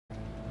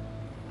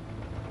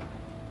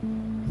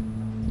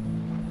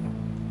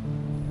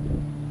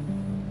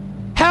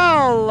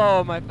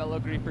Hello, my fellow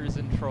griefers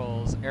and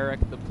trolls.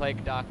 Eric the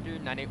Plague Doctor,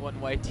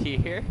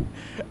 981YT here,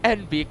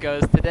 and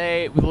beekos.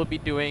 Today we will be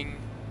doing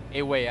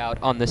a way out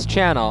on this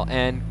channel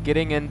and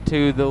getting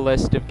into the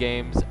list of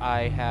games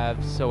I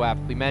have so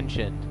aptly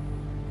mentioned.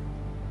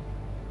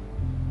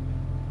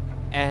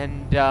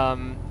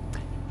 And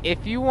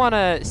if you want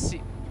to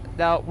see,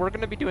 now we're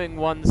going to be doing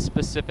one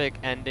specific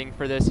ending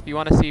for this. If you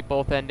want to see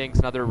both endings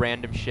and other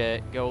random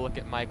shit, go look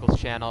at Michael's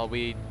channel.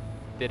 We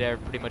did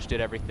pretty much did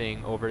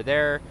everything over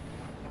there.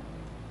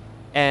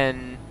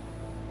 And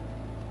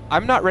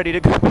I'm not ready to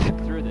go back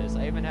through this.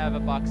 I even have a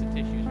box of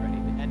tissues ready.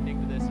 The ending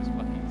to this is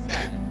fucking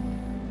sad.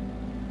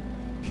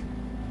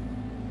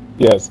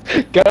 Yes.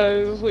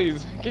 Guys,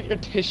 please, get your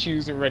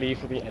tissues ready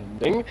for the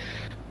ending.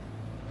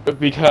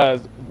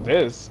 Because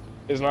this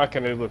is not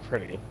going to look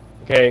pretty.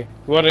 Okay?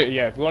 If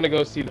you want to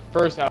go see the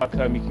first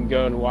outcome, you can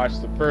go and watch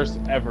the first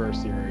ever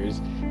series.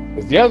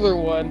 Because the other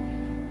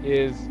one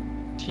is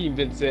Team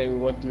Vincent. We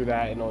went through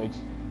that in only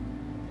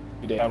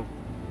 2 days.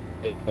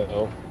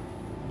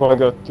 Want to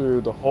go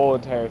through the whole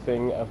entire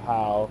thing of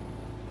how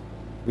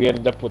we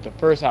ended up with the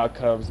first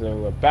outcomes and then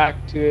we went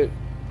back to it.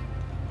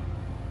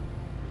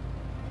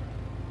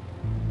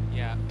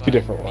 Yeah, but two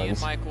different me ones.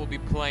 and Mike will be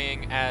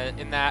playing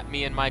in that.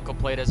 Me and Michael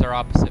played as our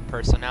opposite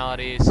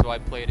personalities. So I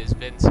played as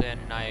Vincent,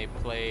 and I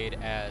played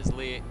as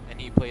Leo, and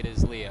he played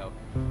as Leo.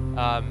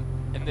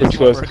 And this Which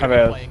one was we're kind gonna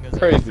be of playing as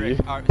crazy.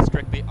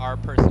 strictly our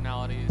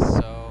personalities.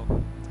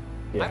 So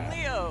Yeah. I'm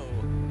Leo.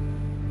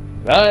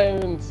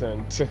 I'm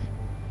Vincent.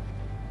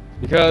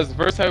 Because the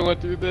first time we went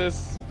through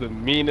this, the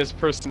meanest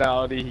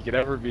personality he could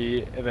ever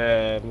be, and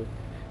then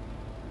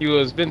he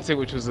was Vincent,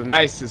 which was the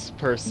nicest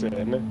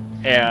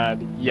person,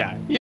 and yeah,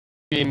 he wasn't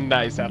being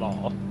nice at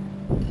all.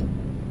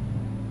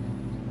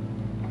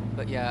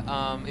 But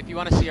yeah, if you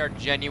want to see our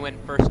genuine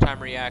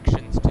first-time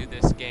reactions to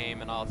this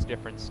game and all its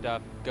different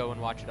stuff, go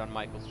and watch it on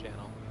Michael's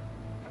channel.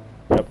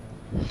 Yep.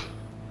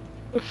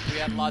 We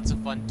had lots of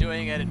fun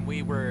doing it, and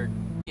we were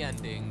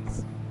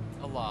endings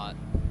a lot.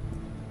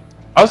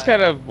 I was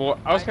kind of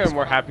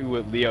more happy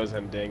with Leo's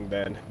ending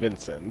than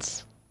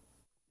Vincent's.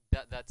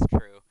 That's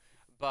true,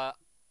 but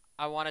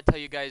I want to tell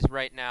you guys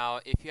right now,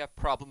 if you have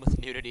problem with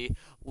nudity,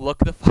 look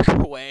the fuck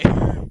away.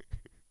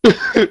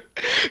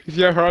 If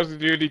you have problems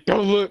with nudity,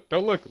 don't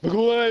look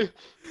away.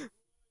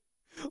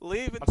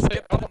 Leave and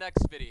skip to the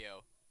next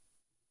video.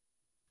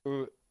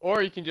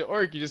 Or you can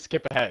just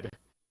skip ahead.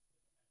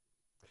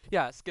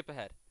 Yeah, skip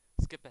ahead.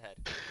 Skip ahead.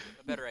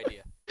 A better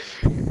idea.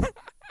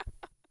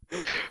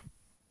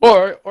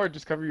 Or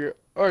just cover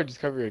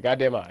your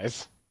goddamn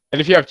eyes.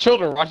 And if you have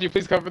children watching,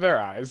 please cover their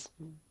eyes.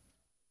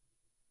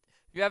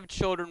 If you have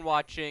children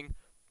watching,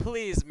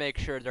 please make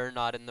sure they're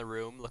not in the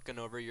room looking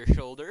over your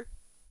shoulder.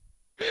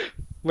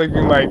 Like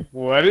being like,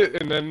 what?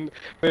 And then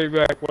they'd be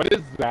like, what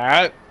is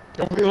that?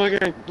 Don't be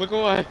looking. Look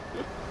away.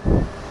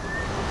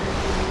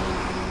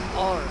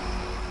 Or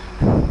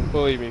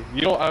Believe me,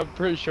 you don't. I'm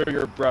pretty sure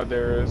your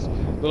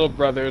little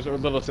brothers or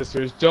little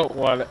sisters don't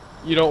want.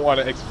 You don't want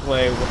to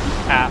explain what these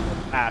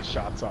ass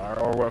shots are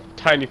or what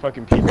tiny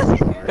fucking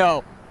penises are.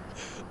 no.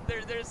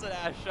 There's an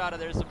ass shot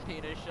and there's a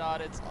penis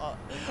shot. It's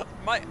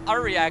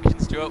our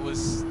reactions to it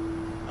was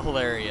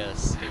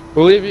hilarious.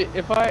 Believe me,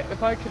 if I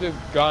could have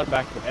gone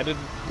back and edited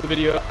the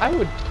video, I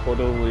would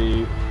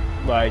totally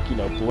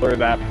blur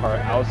that part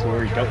out so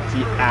where you don't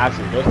see ass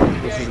and you don't see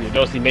pussies and you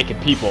don't see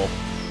naked people.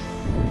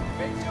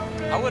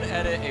 I would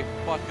edit a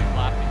fucking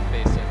laughing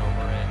face in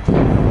over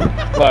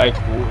it. like,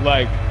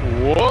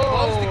 whoa!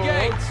 Close the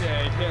gates.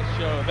 Okay, can't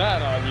show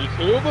that on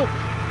YouTube.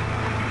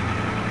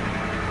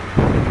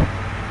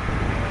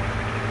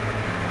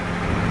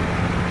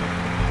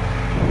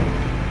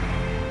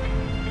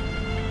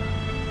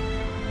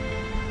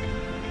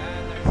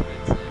 And there's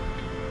Vincent.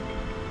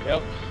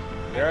 Yep.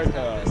 There I I just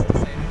go. have this to say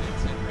to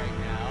Vincent right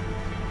now.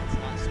 It's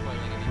not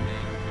spoiling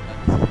anything, but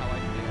this is how I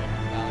feel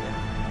about it.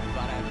 I'm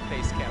glad I have a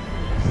face cam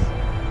for this.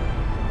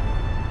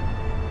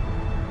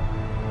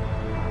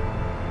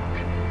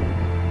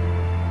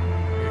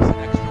 Here's an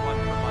extra one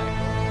for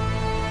Michael.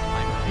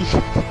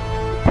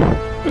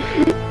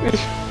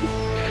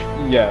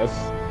 Yes.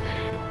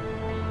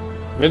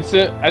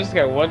 Vincent, I just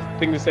got one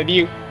thing to say to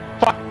you.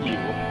 Fuck you.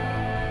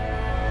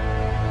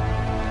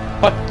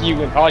 Fuck you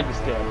and all you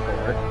stand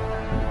for.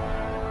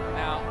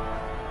 Now,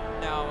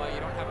 you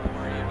don't have to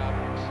worry about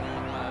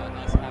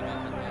us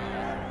having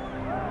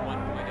one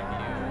point of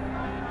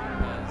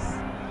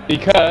view,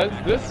 Because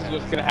this is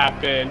what's gonna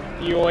happen.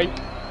 Yoink.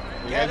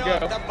 You Get guys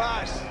go. off the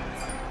bus.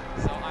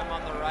 so I'm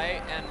on the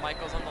right and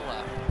Michael's on the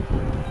left.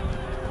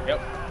 Yep.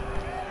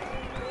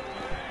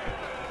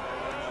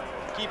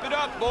 Keep it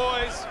up,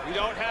 boys. We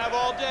don't have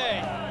all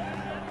day.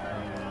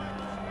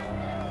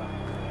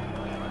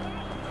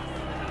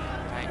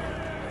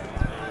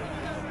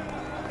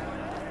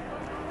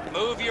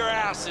 Move your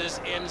asses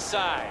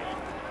inside.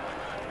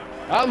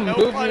 I'm No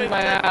moving pun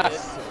my intended.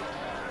 ass.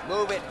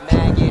 Move it,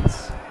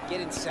 maggots.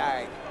 Get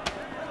inside.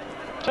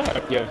 Shut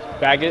up, you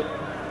faggot.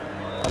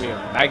 I mean,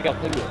 maggot,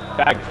 you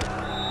faggot.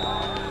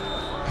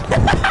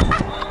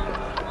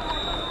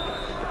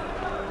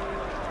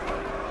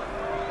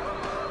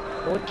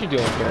 What you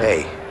doing here?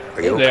 Hey,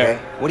 are you Hey there.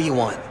 okay? What do you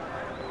want?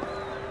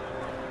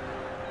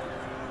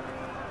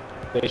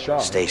 Stay strong.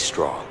 Stay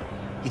strong.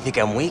 You think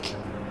I'm weak?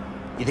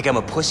 You think I'm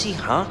a pussy,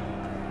 huh?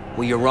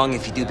 Well, you're wrong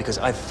if you do, because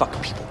I fuck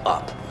people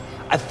up.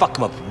 I fuck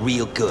them up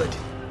real good.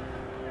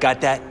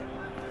 Got that?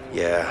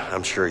 Yeah,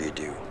 I'm sure you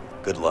do.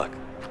 Good luck.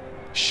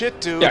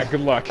 Shit, dude. Yeah,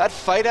 good luck. That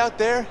fight out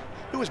there,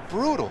 it was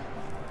brutal.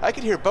 I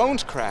could hear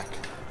bones crack.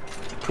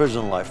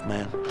 Prison life,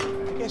 man.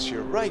 I guess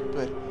you're right,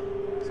 but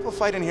people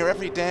fight in here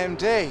every damn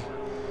day.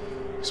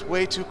 It's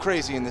way too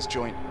crazy in this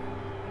joint.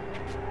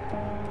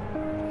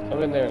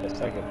 I'm in there in a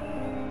second.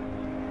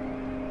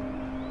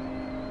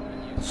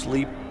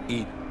 Sleep,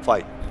 eat,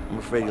 fight. I'm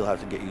afraid you'll have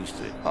to get used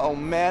to it. Oh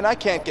man, I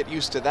can't get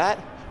used to that.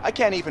 I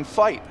can't even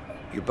fight.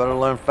 You better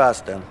learn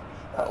fast, then.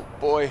 Oh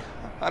boy,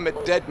 I'm a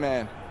dead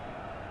man.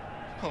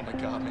 Oh my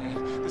god,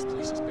 man, this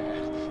place is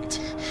bad.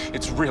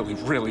 It's really,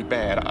 really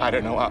bad. I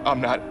don't know.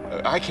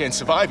 I can't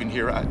survive in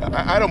here.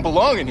 I don't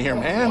belong in here,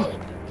 man.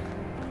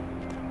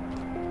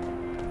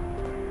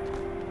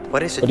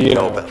 What is it What do you you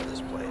know know? about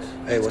this place?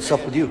 Hey, what's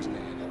up with you?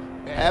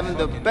 Having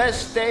the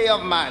best day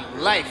of my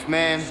life,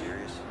 man.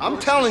 I'm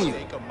telling you,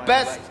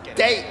 best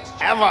day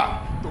ever.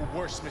 The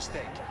worst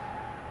mistake.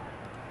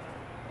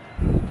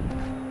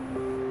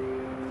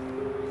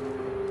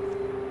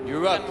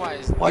 You're up.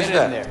 Why's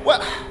that?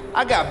 Well,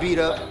 I got beat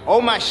up,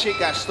 all my shit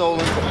got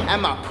stolen,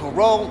 and my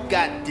parole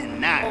got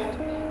denied.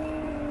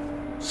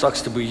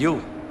 Sucks to be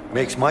you.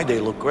 Makes my day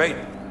look great.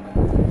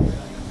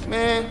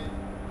 Man,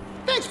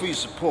 thanks for your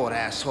support,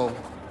 asshole.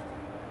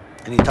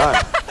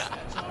 Anytime.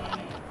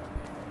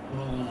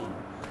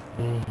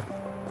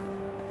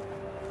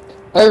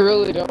 I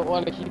really don't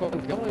want to keep on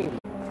going.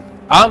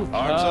 I'm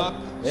Arms up,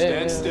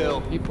 stand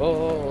still.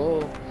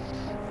 People,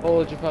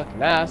 hold your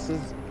fucking asses.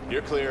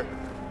 You're clear.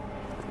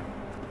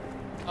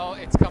 Oh,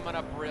 it's coming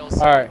up real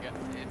soon. All right.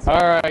 It's All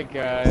coming right, up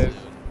real guys.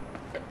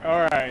 soon. All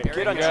right. Get If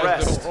you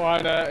guys don't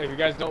wanna, if you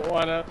guys don't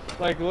wanna,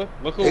 like, look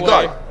Hey, away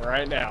guard.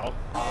 right now.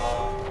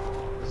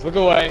 Just look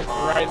away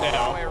right Go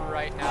now. away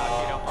right now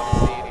if you don't want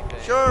to see anything.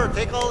 Sure,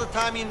 take all the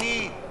time you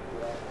need.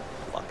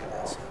 Fucking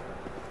ass.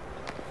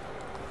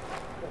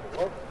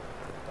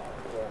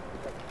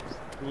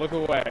 Look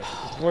away.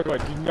 Just look away.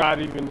 Do not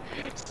even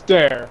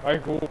stare.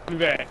 Like one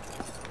day.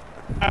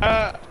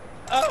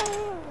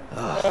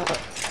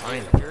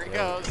 Here it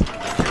goes. Here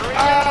we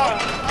go.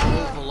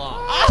 Move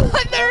along.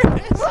 Oh, there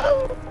it is.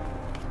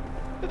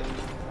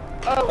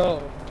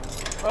 Oh.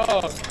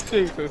 Oh,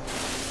 Jesus.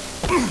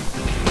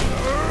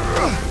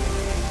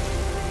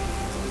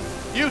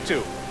 You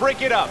two,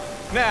 break it up,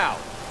 now.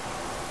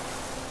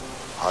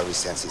 Harvey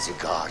sends his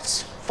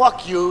regards.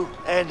 Fuck you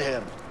and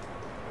him.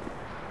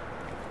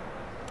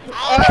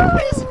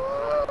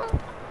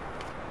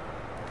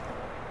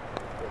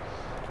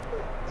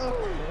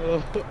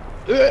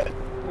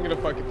 I'm gonna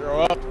fucking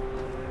throw up.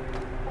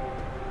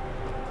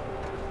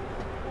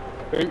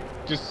 Hey,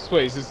 just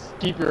wait, just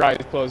keep your eyes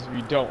closed if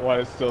you don't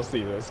want to still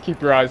see this.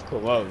 Keep your eyes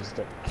closed.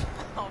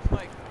 Oh my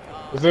god.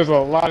 'Cause there's a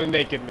lot of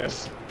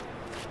nakedness.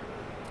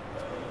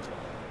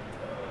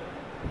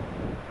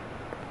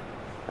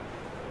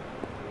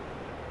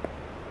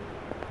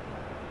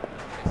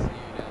 I see you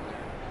down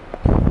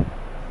there.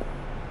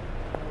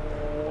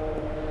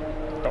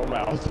 Don't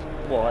mouth,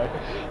 boy.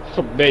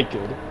 I'm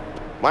naked.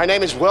 My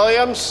name is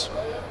Williams,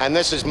 and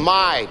this is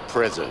my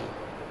prison.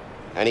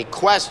 Any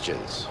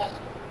questions?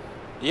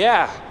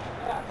 Yeah.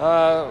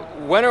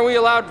 When are we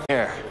allowed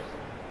here?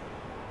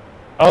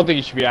 I don't think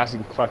you should be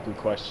asking fucking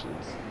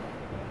questions.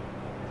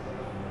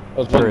 That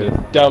was one of the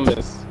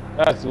dumbest.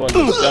 That's one of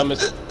the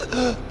dumbest.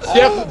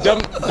 Yep,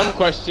 dumb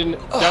question.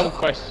 Dumb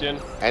question.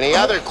 Any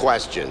other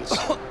questions?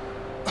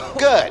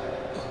 Good.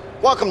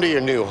 Welcome to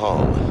your new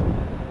home.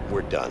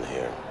 We're done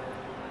here.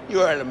 You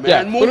heard him, man.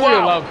 Yeah, Move when we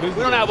out. allow We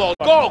visitors don't have all.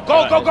 to Go, fucking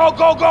go, go, inside.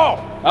 go, go, go.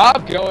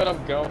 I'm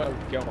going.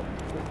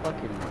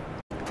 Fucking.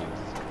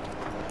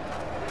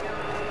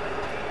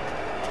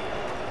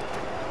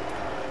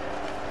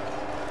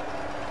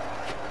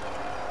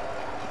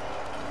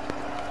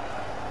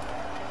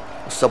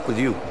 What's up with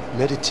you?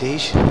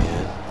 Meditation,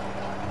 man.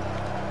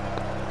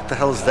 What the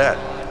hell is that?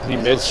 See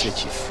It'll Mitch.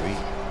 set you free.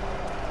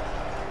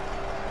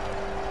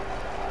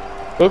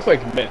 Looks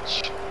like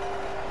Mitch.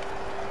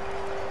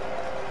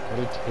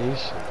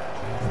 Meditation.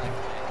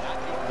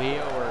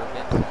 Leo or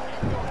Vincent?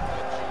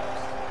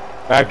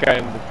 That guy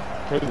in the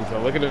prison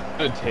cell. Look at him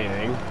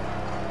meditating.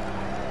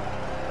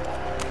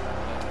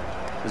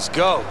 Let's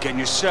go. Get in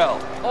your cell.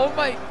 Oh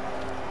my.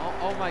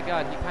 Oh my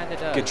god, he kind of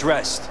does. Get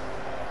dressed.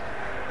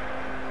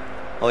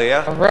 Oh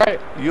yeah? Alright.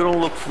 You don't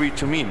look free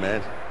to me,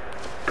 man.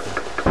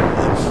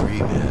 I'm free,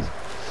 man.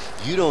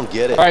 You don't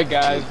get it. Alright,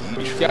 guys. till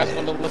If you you guys try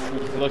want it. to listen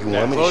to look You now.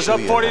 want me to Close show up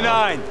you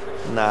 49.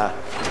 Nah.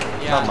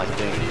 Yeah, Not my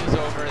thing. video's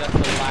over. That's the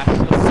last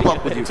you'll see.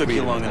 Fuck with It you, took you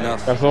freedom, long man.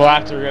 enough. That's the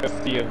last we're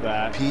gonna see of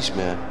that. Peace,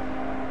 man.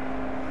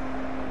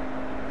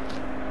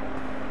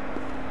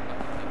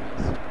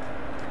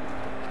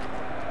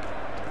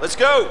 Let's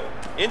go.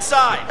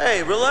 Inside.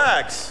 Hey,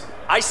 relax.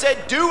 I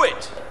said do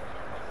it.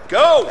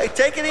 Go. Hey,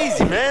 take it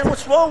easy, man.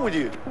 What's wrong with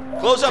you?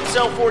 Close up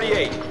cell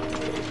 48.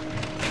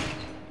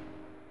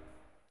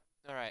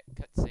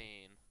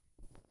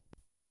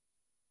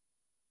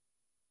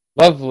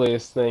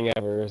 Loveliest thing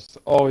ever is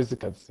always the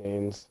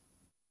cutscenes.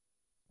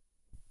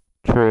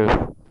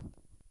 True.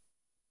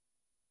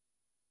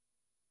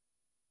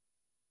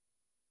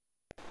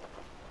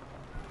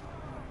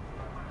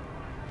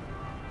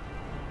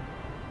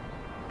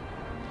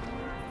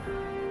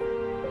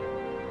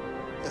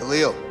 Hey,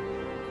 Leo.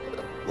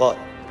 What?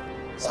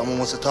 Someone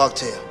wants to talk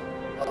to you.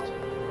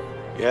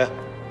 Yeah?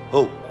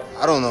 Who?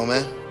 I don't know,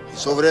 man.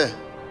 He's over there.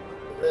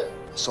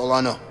 That's all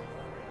I know.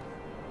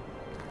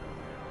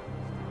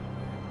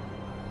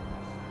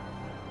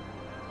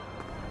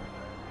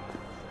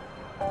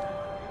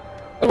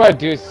 What do I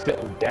do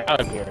sitting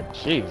down here?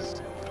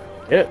 Jeez.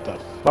 Get the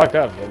fuck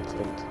up,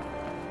 Vincent.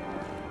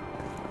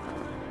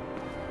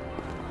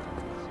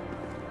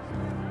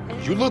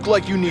 You look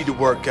like you need to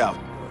work out.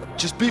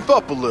 Just beef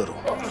up a little.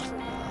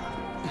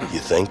 You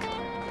think?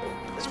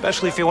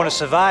 Especially if you want to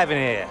survive in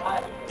here.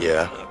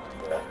 Yeah.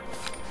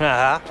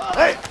 Uh-huh.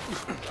 Hey!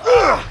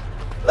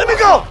 Let me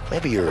go!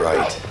 Maybe you're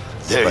right.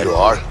 There But you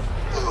are.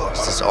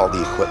 Is this all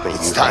the equipment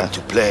It's you time have?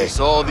 to play. It's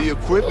all the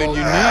equipment you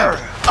need.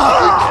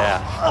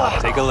 Yeah.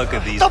 Take a look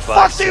at these The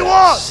fuck do you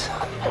want?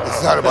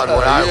 It's not about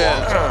what I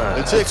want.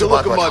 And take It's a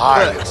look about at what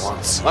my Harley pecs.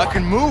 wants. I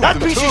can move That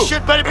them piece too. of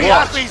shit better be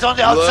Watch. happy he's on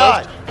the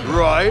outside. Left,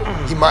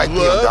 right. He might be on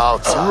the left,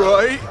 outside,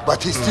 right.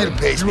 but he still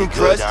pays You me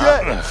good.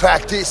 impressed yet?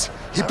 Fact is,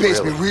 he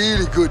pays me really.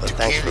 really good But to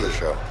thanks kill for the him.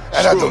 show.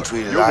 And I Sure, don't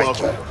really you're like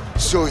welcome. him.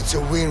 So it's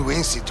a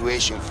win-win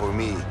situation for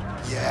me.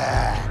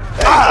 Yeah.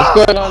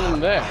 What's going on in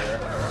there?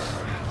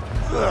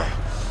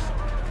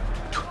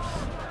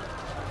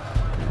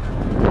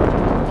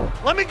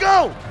 Let me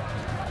go!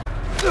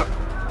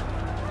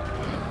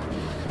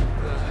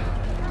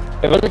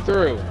 Hey, let me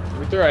through. Let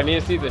me through. I need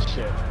to see this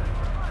shit.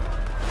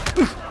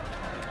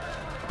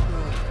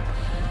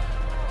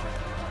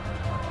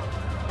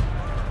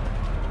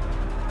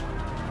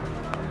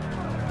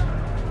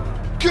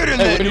 Get in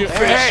Hey, there, what are you you- fish.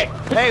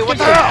 Hey, what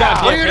the Get hell?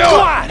 goddamn What are you thing.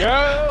 doing?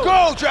 Go!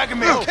 Go, Dragon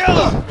Man,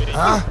 kill him!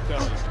 Huh?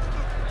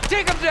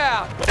 Take him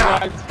down!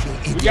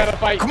 We gotta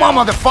fight. Come on,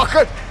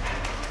 motherfucker!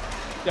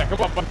 Yeah, come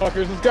on,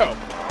 motherfuckers, let's go.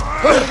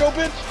 Let's go,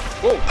 bitch.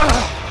 Whoa.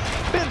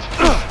 Bitch.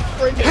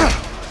 Break it.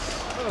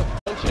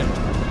 Oh, shit.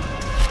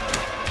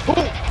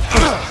 Whoa.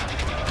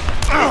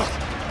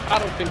 I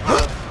don't think so.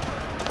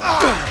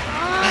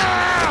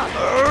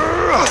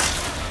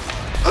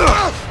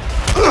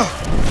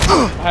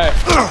 Hey.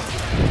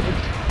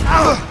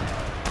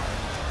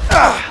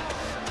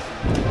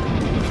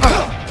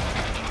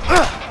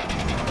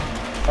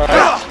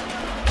 Alright.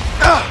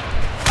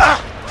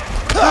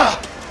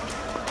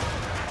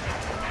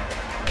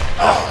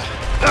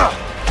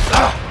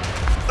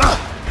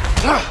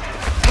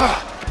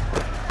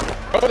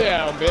 Go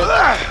down,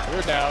 bitch.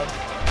 You're down.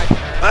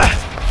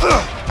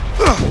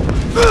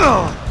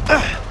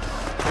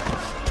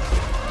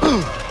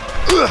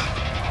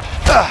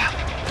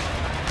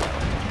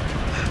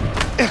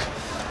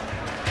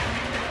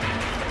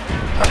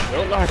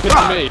 Don't knock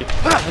into me.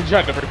 I'm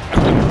trying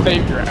to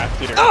save your ass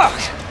here.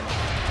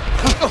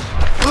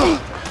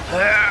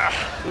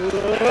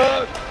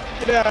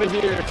 Get out of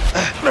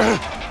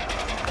here.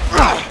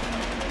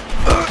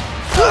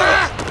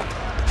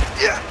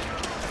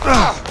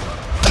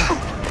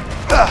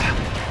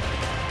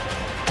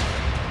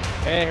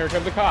 Hey, here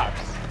come the cops.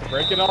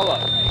 Break it all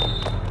up.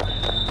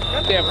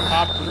 Goddamn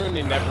cops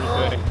ruining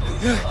everything.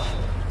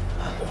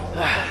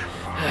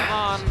 Come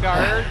on,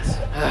 guards.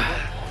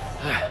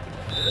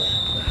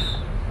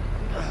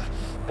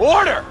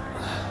 Order!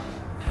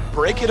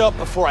 Break it up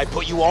before I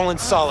put you all in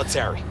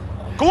solitary.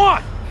 Go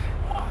on!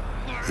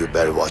 You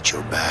better watch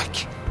your back.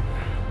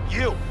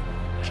 You!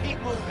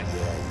 Keep moving.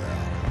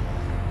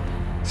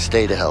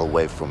 Stay the hell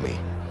away from me,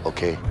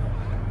 okay?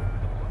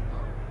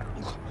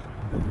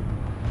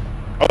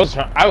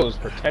 I was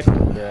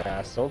protecting your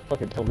ass. Don't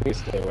fucking tell me to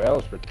stay away. I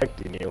was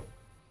protecting you.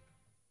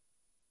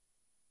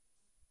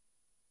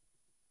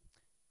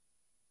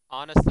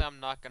 Honestly, I'm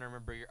not gonna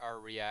remember our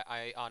react.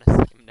 I honestly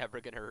am never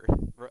gonna.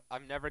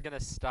 I'm never gonna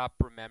stop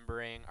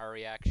remembering our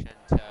reaction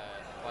to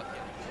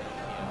fucking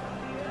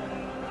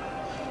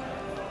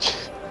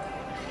This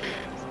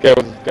guy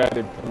with his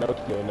goddamn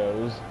Pinocchio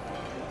nose.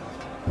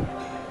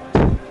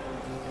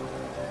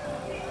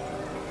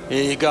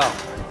 Here you go.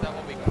 Is that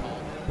what we call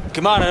it?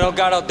 Come on, I don't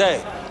got all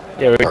day.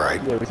 Yeah, we,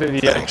 Alright. yeah, we said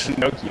he had Thanks.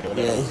 Pinocchio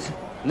nose. Yeah.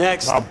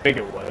 Next. How big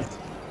it was.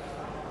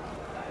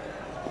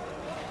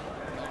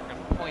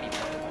 Pointy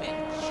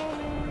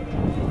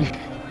bitch.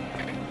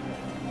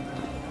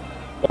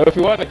 But if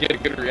you want to get a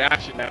good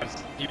reaction now,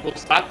 people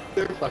stop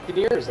their fucking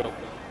ears open.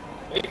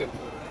 Make them.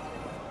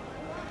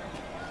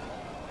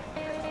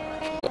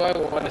 So I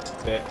want to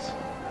sit.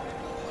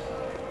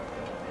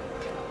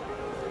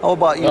 How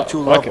about you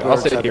two fuck it, I'll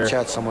lovebirds sit have a here.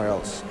 chat somewhere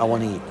else? I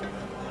want to eat.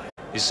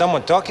 Is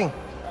someone talking?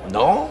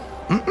 No?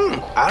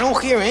 I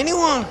don't hear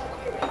anyone.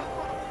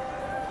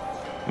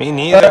 Me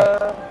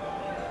neither.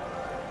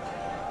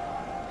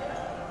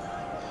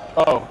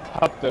 Oh,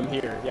 help them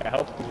here. Yeah,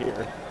 help them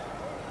here.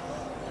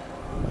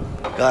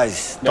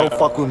 Guys, No. don't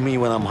fuck with me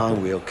when I'm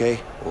hungry, okay?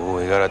 Ooh,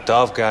 we got a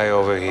tough guy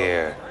over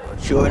here.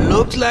 Sure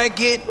looks like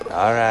it.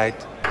 All right.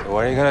 So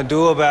what are you gonna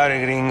do about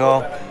it,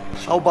 gringo?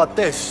 How about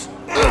this?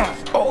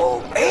 Oh,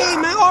 hey,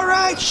 man, all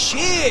right,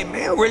 shit,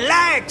 man,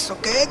 relax,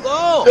 okay,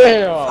 go.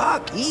 Damn.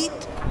 Fuck, eat.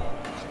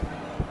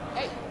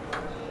 Hey,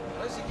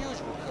 where's the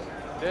usual cook?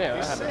 Damn,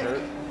 that had to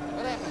hurt.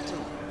 What happened to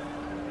him?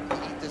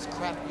 Eat this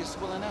crap you're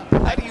swilling out.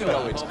 How do you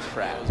know it's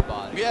crap?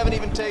 We haven't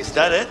even tasted Is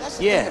that it? That's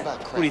the thing Yeah. about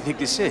crap. What do you think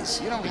this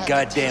is? You don't A have to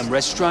goddamn taste it.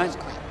 restaurant?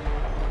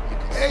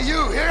 Hey,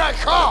 you, here I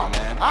come,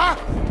 huh?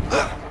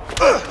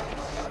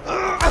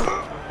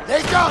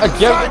 They go.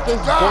 Again with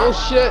this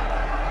bullshit.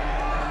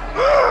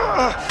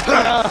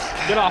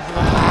 Get off of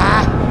him.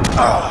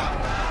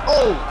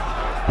 Oh!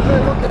 Hey,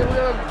 look at him. We're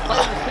gonna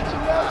find the kitchen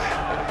now?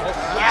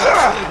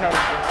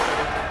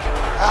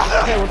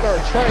 Okay, with our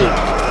tray.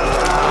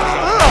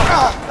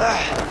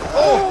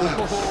 Oh!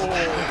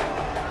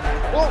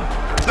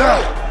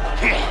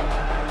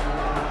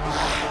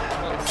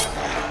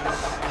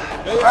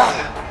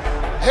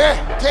 Here,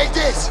 take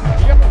this.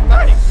 You got the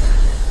knife.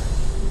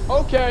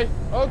 Okay,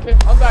 I'm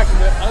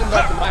backing it. I'm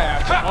backing my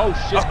ass up. Oh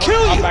shit! I'll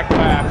kill you. I'm backing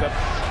my ass up.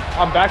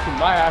 I'm backing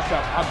my ass up.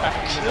 I'm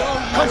backing it up.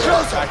 Come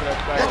closer.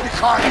 Let me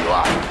call you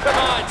out.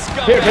 Come on,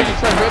 scumbag. Here, make it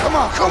turn red. Come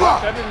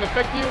on. That didn't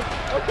affect you?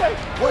 Okay.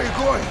 Where you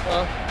going?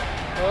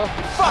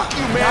 Fuck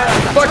you, man.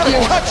 Fuck you.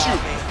 Cut you.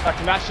 I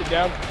can knock shit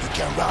down. You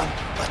can run,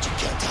 but you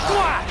can't Go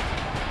hide. on.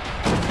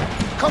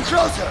 Come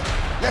closer.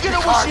 Let You me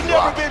know call what you you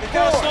never out. been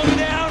before. Slow me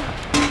down.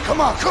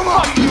 Come on.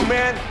 Fuck you,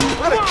 man.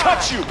 I'm gonna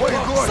cut you. Where you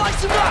going?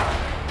 Slice him up.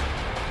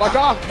 Fuck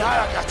off. Now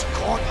I got you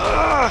going.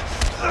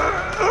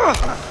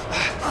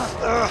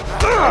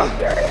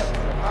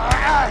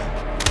 Alright.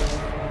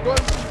 Going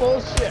some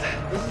bullshit.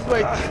 This is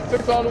like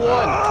 6 on 1. 6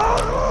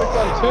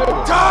 on 2.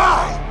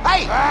 Die!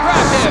 Hey,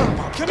 grab him.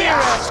 Come here,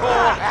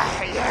 asshole.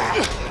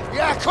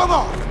 Yeah, come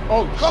on.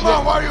 Oh, Come shit.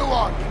 on, what do you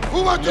want?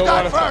 Who wants to Don't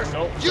die wanna first?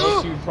 Nope, You?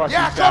 don't you fucking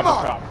Yeah, stab come the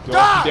on. cop. Don't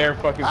Die. you dare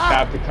fucking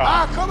stab the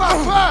cop. Come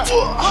on first.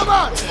 Come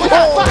on. What the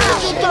fuck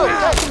did you do?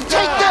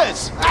 Take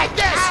this. Like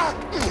this.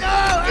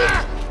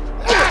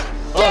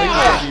 Oh, he's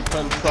gonna be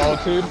put in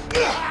solitude.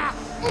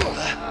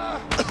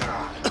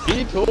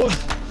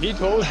 He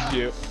told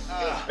you.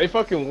 They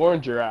fucking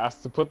warned your ass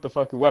to put the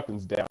fucking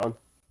weapons down.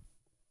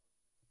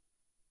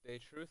 They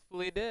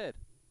truthfully did.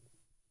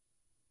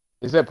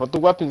 They said put the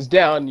weapons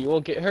down, you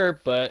won't get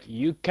hurt, but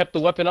you kept the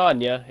weapon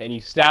on you and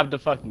you stabbed the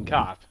fucking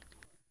cop.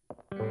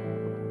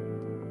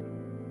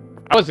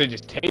 I would say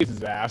just tase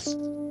his ass.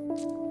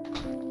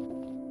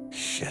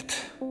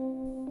 Shit.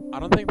 I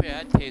don't think they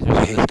had tasers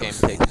when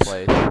this game takes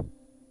place.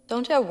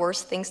 Don't you have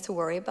worse things to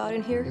worry about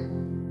in here?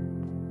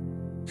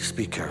 Just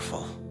be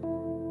careful.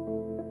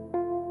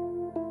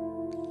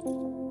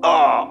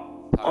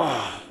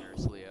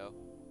 Nurse Leo.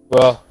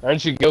 Well,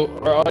 aren't you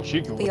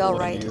going Be all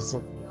right.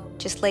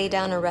 Just lay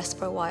down and rest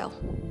for a while.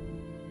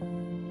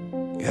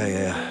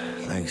 Yeah,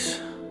 thanks.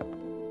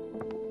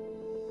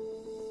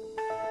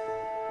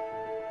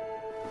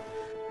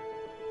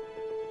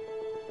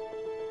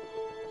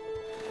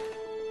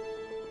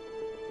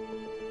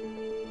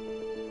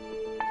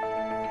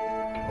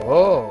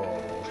 Oh.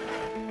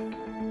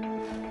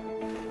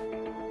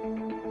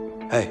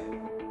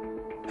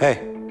 Hey.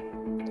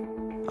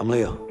 I'm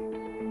Leo.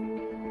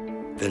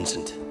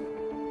 Vincent,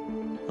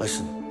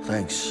 Listen,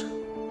 thanks.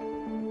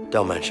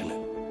 don't mention it.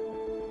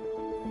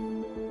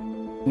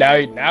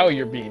 Now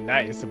you're being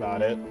nice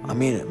about it. I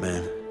mean it,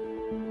 man.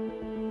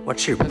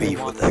 What's your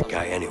beef with that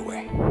guy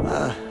anyway?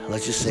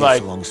 Let's just say Like-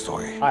 it's a long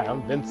story. Hi,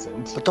 I'm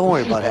Vincent. But don't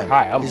worry about him.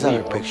 Hi, I'm He's on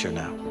your Leo. picture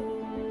now.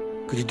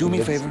 Could you do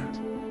me a favor?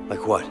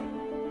 Like what?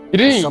 He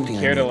didn't even Something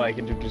I care to need. like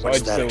introduce. What's I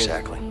that just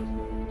exactly?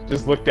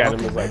 Just looked at him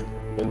Nothing, as like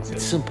man. Vincent.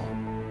 It's simple.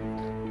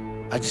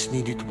 I just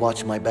need you to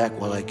watch my back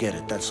while I get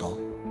it, that's all.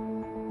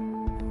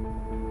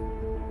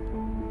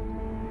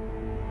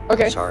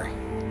 Okay. Sorry. I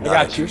Not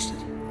got you. interested.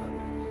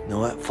 You know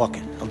what? Fuck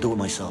it. I'll do it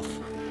myself.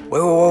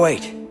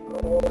 Wait.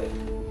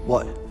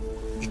 What?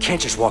 You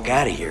can't just walk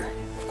out of here.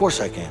 Of course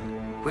I can.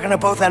 We're gonna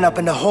both end up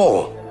in the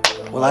hole.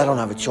 Well, I don't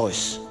have a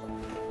choice.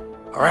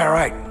 All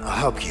right. I'll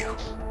help you.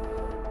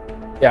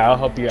 Yeah, I'll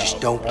help you out. Just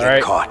don't all get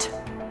right? caught.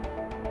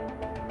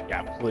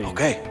 Yeah, please.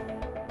 Okay.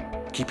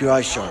 Keep your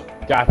eyes sharp.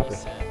 Got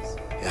this.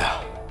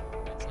 Yeah.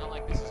 It's not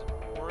like this is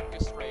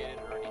orchestrated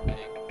or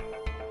anything.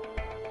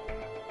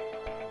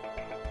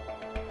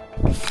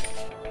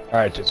 All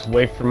right, just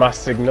wait for my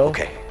signal.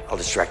 Okay, I'll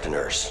distract the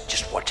nurse.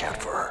 Just watch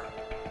out for her.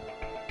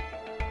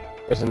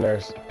 There's a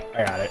nurse.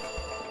 I got it.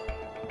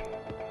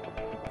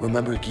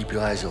 Remember to keep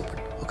your eyes open,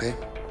 okay?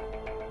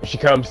 Here she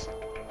comes.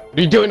 What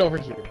are you doing over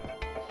here?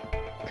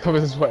 Come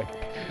this way.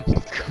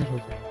 Just come over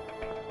here.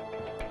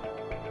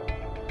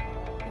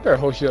 You better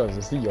hold shields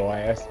and see your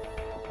ass.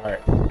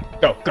 Alright.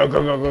 Go.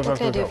 What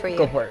can I do for you?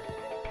 Go for it.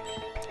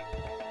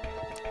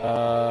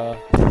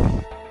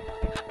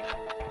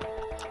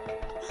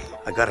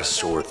 I got a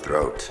sore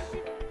throat.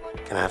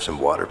 Can I have some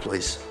water,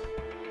 please?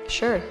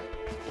 Sure.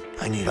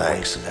 I need a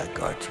Thanks. way for that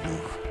guard to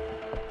move.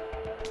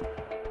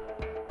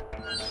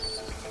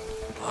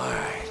 All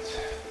right,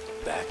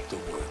 back to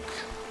work.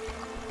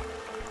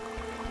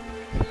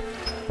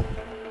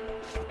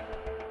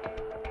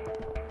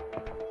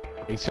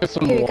 Thanks for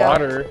some Here you go.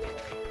 water.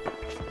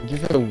 Thank you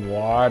for the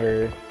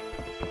water.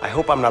 I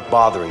hope I'm not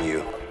bothering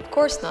you. Of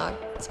course not.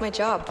 It's my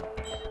job.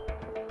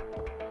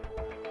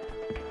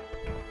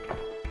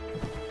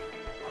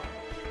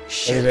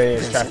 Shit,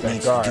 Vincent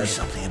needs to do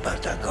something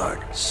about that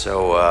guard.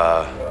 So,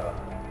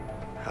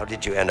 how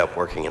did you end up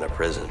working in a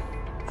prison?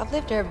 I've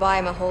lived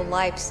nearby my whole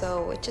life,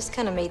 so it just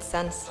kind of made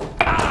sense.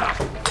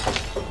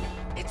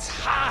 It's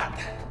hot.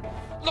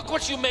 Look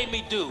what you made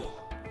me do.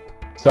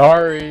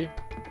 Sorry.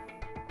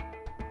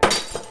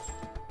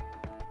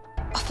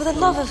 Oh, for the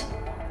love of...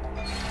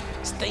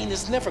 Stain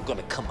is never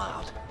gonna come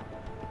out.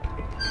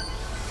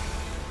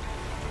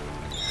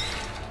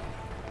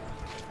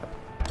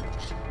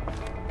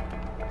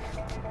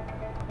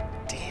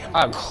 Damn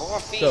I'm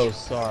coffee. so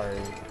sorry.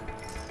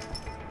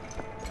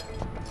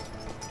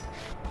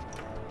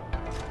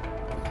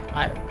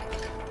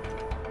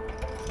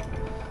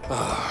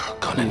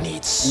 Gonna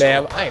need some.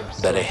 Ma'am, I am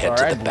so Better head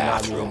sorry. to the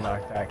bathroom. I did not mean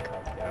to knock that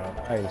cup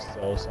down. I am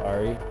so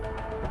sorry.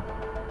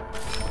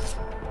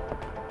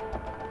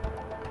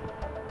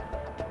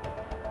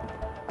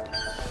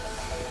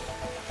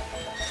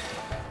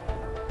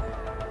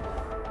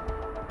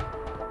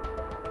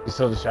 You're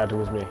so distracted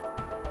with me.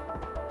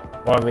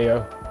 Come on,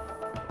 Leo.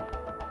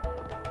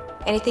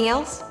 Anything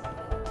else?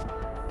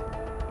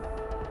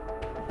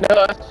 No,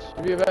 that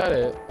should be about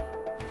it.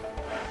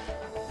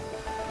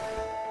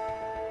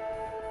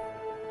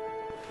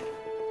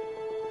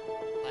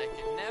 Like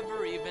it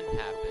never even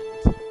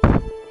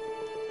happened.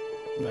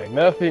 Like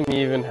nothing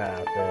even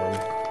happened.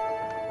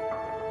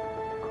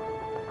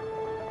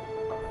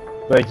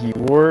 Like you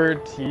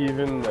weren't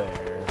even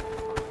there.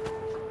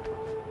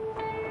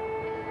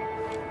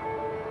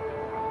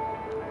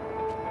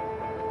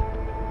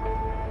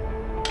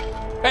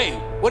 Hey,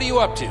 what are you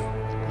up to?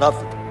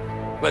 Nothing.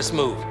 Let's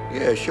move.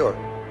 Yeah, sure.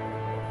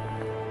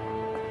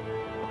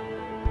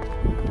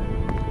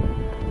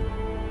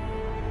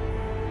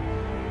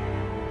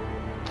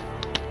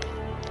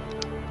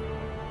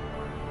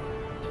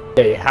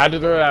 Yeah, you had to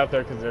throw it out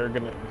there because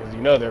because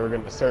you know they were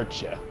gonna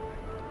search you.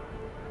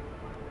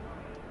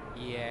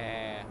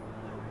 Yeah.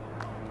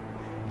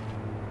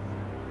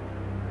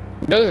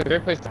 You know there's a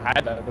great place to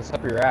hide that. That's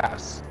up your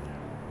ass.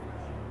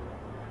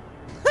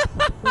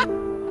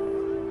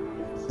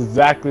 It's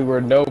exactly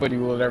where nobody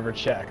will ever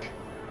check.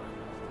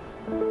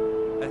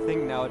 I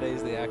think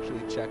nowadays they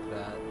actually check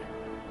that.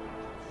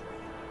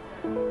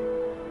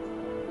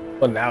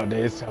 Well,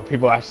 nowadays, how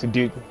people actually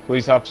do,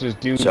 police officers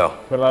do So,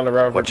 put on a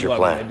rubber what's your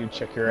glove and plan? they do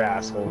check your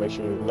ass. We'll make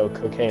sure no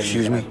cocaine.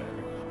 Excuse me?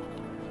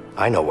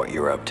 I know what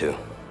you're up to.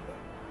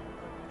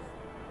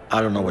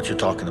 I don't know what you're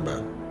talking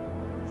about.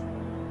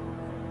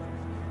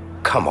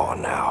 Come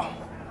on now.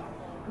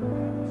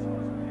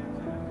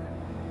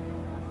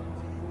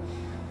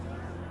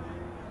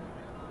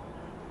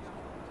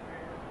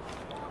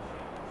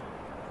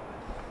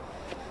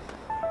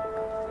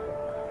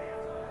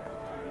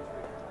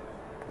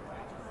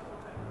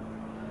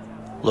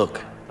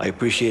 Look, I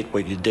appreciate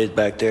what you did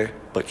back there,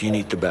 but you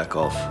need to back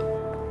off.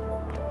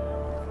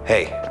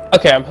 Hey.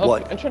 Okay, I'm helping.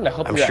 What? I'm trying to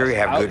help I'm you sure you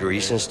have out good here.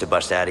 reasons to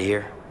bust out of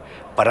here,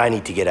 but I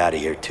need to get out of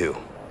here too.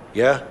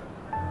 Yeah?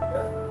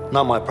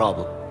 Not my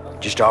problem.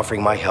 Just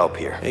offering my help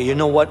here. Hey, you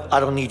know what? I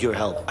don't need your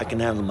help. I can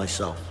handle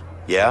myself.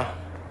 Yeah?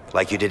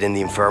 Like you did in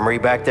the infirmary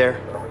back there?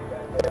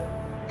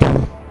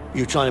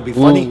 You trying to be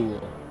funny?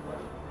 Ooh.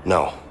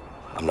 No,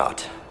 I'm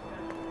not.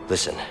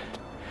 Listen,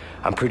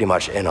 I'm pretty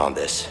much in on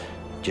this.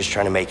 Just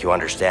trying to make you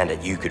understand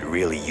that you could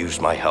really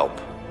use my help.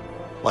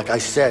 Like I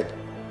said,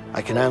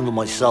 I can handle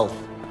myself.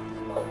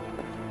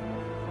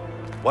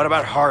 What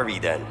about Harvey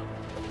then?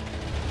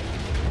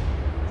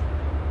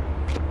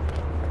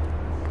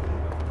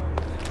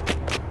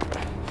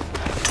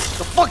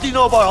 The fuck do you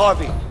know about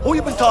Harvey? Who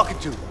you been talking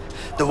to?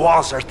 The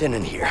walls are thin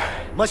in here.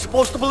 Am I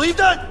supposed to believe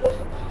that?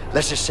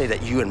 Let's just say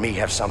that you and me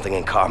have something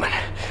in common.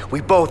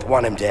 We both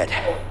want him dead.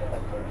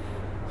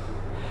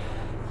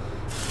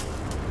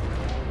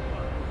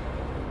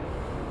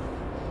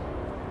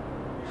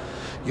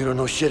 You don't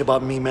know shit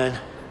about me, man.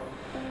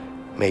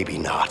 Maybe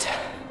not.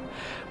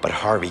 But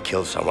Harvey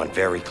killed someone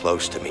very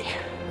close to me.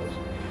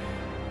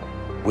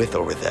 With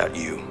or without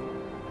you,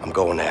 I'm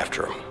going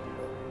after him.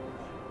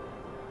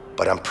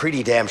 But I'm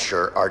pretty damn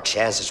sure our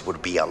chances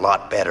would be a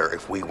lot better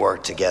if we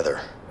worked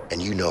together.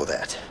 And you know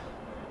that.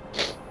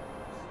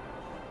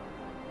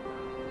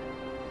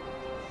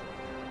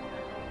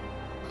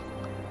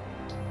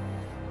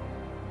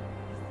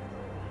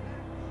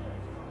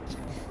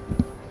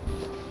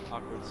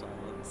 Awkward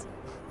silence.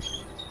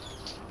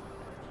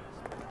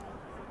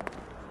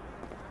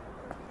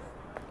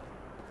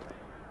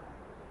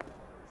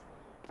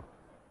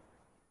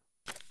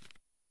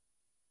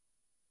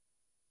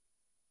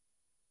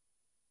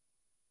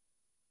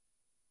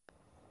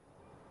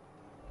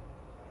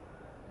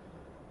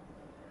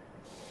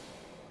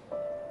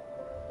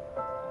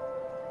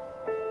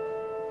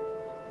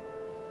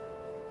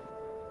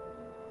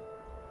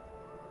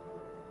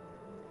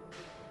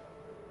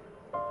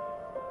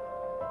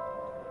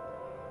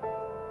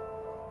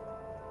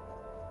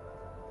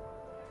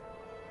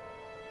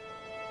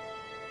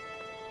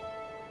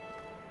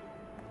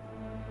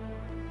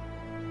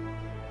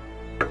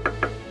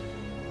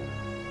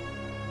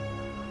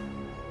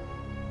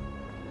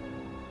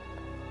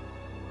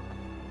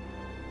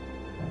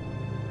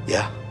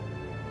 Yeah?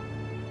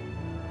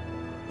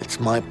 It's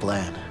my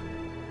plan,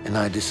 and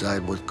I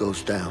decide what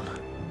goes down.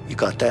 You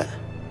got that?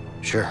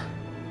 Sure.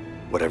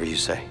 Whatever you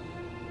say.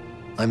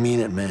 I mean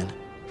it, man.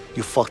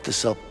 You fuck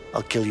this up,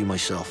 I'll kill you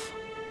myself.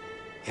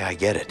 Yeah, I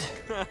get it.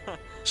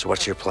 So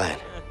what's your plan?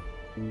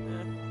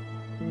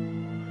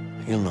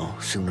 You'll know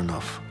soon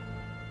enough.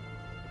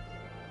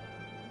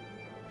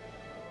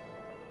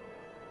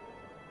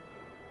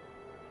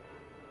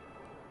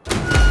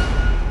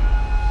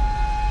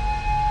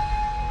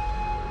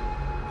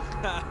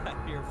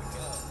 Here we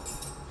go.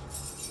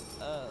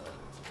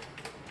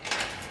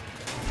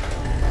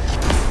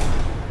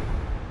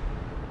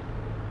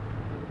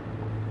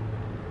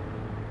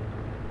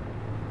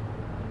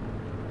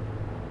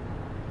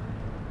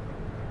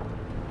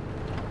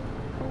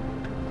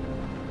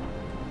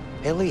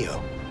 Hey,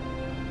 Leo.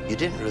 You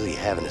didn't really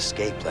have an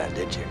escape plan,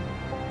 did you?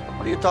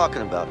 What are you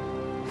talking about?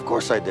 Of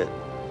course I did.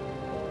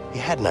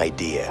 You had an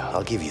idea,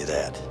 I'll give you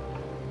that.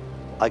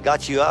 I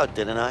got you out,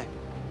 didn't I?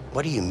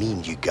 What do you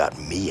mean you got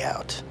me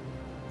out?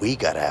 We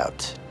got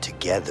out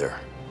together.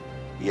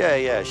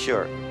 Yeah,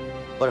 sure.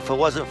 But if it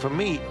wasn't for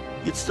me,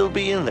 you'd still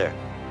be in there.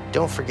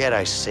 Don't forget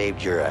I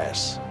saved your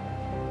ass.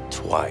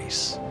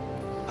 Twice.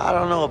 I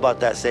don't know about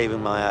that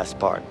saving my ass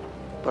part,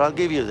 but I'll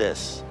give you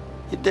this.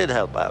 You did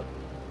help out.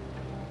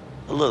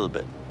 A little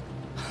bit.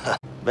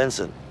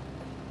 Vincent,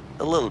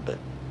 a little bit.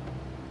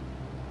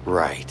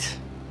 Right.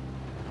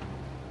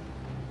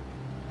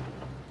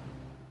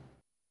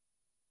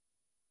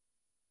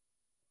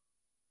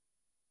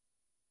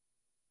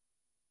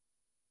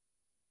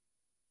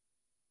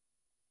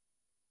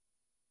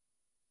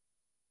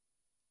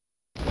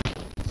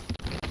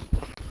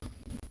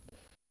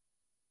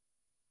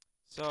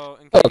 So,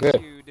 in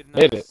case you did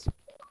not, in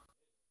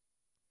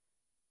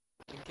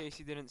case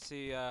you didn't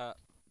see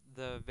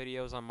the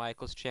videos on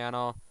Michael's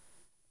channel,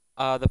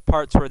 the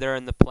parts where they're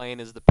in the plane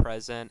is the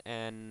present,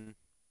 and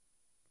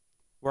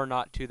we're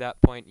not to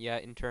that point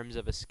yet in terms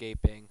of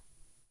escaping.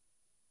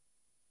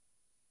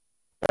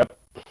 Yep.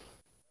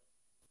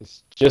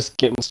 It's just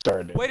getting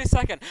started. Wait a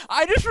second.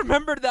 I just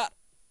remembered that.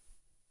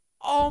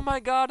 Oh my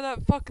god,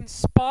 that fucking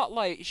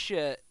spotlight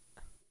shit.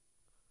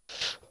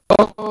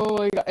 Oh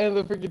my god, and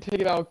they're freaking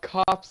taking out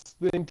cops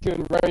thing too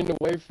and running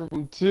away from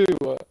them too.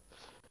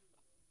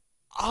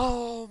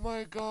 Oh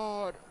my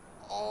god.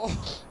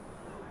 Oh.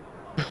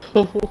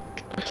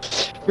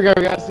 We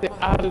gotta stay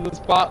out of the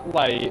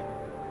spotlight.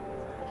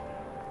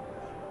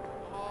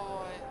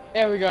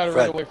 And we gotta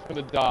run away from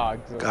the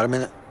dogs. Got a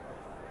minute?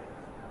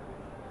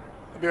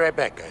 I'll be right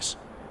back, guys.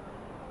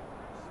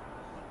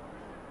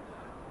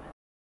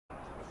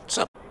 What's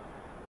up?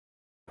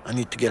 I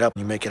need to get up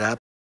and you make it happen.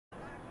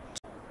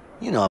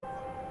 You know.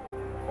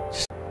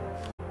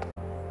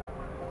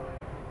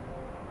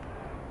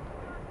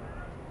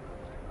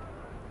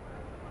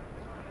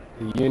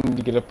 You need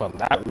to get up on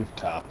that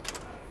rooftop.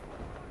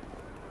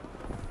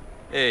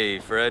 Hey,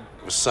 Fred.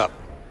 What's up?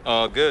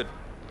 All good.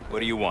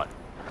 What do you want?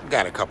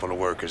 Got a couple of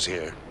workers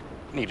here.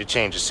 Need to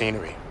change the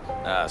scenery.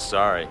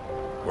 Sorry.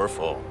 We're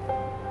full.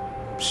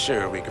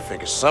 Sure, we could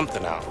figure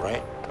something out,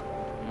 right?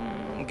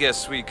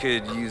 Guess we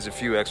could use a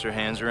few extra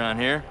hands around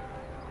here.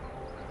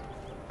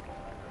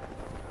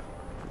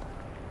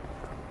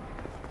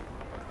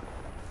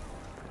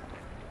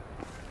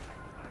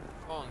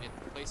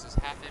 The place is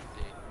half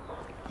empty.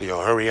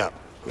 Leo, hurry up.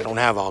 We don't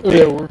have all day.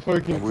 Yeah, we're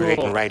fucking We're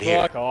waiting right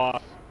here. Fuck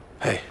off.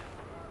 Hey,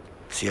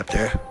 see up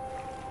there?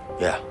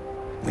 Yeah.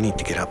 We need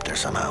to get up there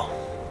somehow.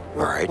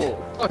 All right.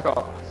 Cool. Fuck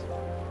off.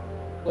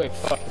 Like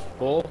fucking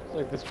bull.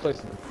 Like this place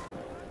is...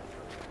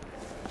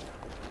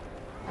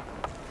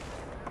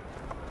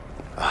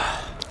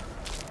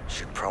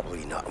 Should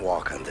probably not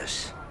walk on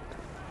this.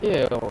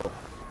 Ew.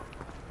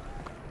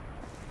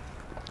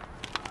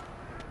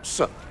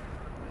 So,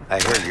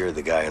 I heard you're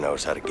the guy who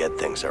knows how to get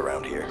things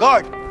around here.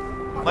 Guard!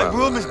 My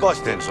broom is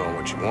busted. Depends on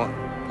what you want.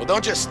 Well,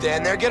 don't just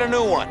stand there. Get a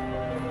new one.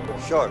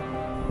 Sure.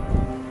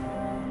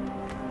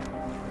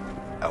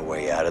 A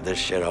way out of this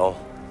shithole?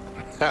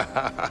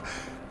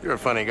 You're a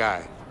funny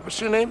guy. What's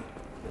your name?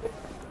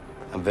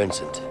 I'm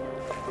Vincent.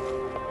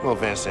 Well,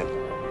 Vincent,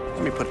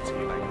 let me put it to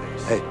you like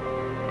this. Hey,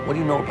 what do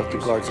you know about the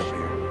guards up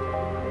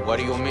here? What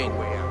do you mean?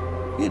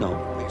 You know,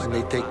 when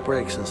they take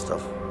breaks and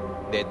stuff.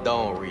 They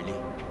don't really.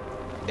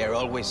 They're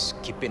always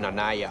keeping an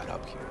eye out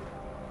up here.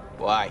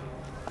 Why?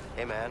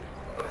 Hey, man.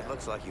 It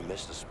looks like you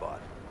missed a spot.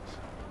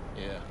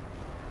 Yeah.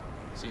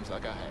 Seems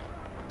like I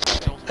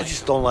have. I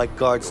just don't like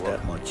guards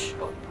that much.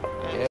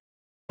 Yeah.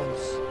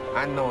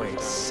 I know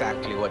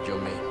exactly what you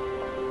mean.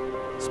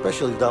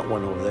 Especially that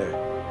one over there.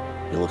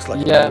 He looks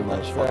like yeah, a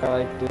that's right,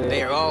 I like it.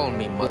 They're all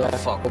me,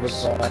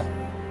 motherfuckers.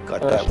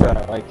 Got That's that right,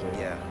 right. I like it.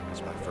 Yeah,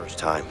 it's my first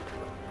time.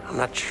 I'm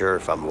not sure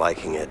if I'm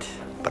liking it,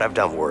 but I've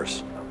done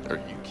worse. Are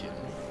you kidding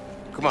me?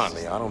 Come on,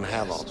 Leo. I don't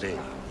have all day.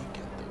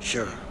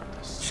 Sure.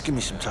 Just give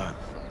me some time.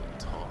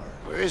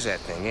 Where is that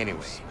thing,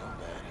 anyway?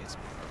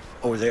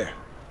 Over there.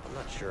 I'm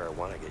not sure I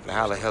want to get Now,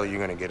 how the hell are you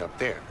gonna get up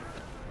there?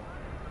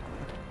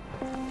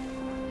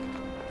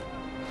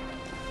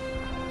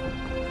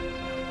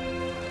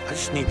 I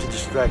just need to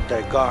distract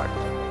that guard.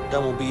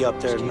 Then we'll be up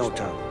there in no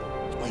time.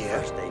 Yeah.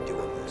 First day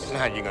doing this.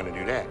 How you gonna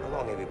do that? How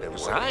long have you been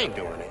Because working I ain't on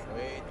doing it.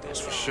 That's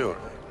for sure.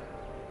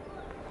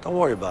 Don't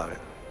worry about it.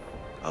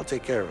 I'll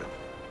take care of it.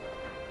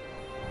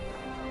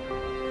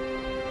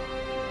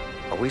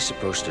 Are we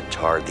supposed to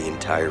tar the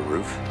entire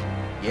roof?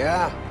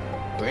 Yeah,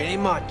 pretty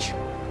much.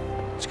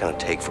 It's gonna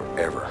take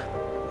forever.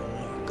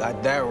 You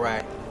got that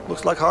right.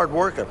 Looks like hard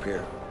work up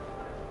here.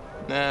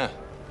 Nah,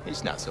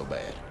 it's not so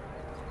bad.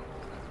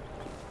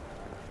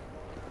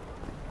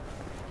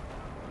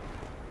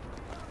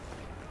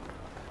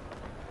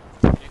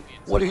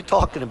 What are you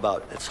talking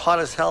about? It's hot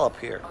as hell up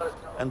here.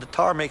 And the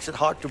tar makes it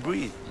hard to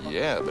breathe.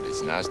 Yeah, but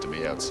it's nice to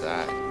be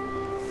outside.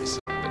 This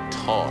the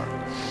tar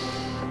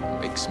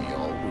makes me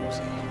all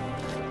woozy.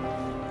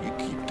 You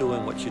keep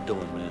doing what you're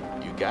doing,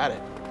 man. You got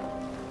it.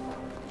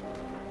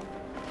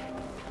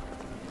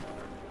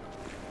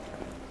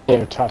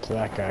 Yeah, talk to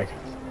that guy.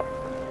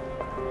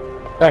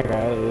 That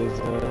guy is,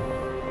 gonna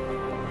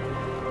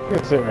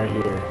sit right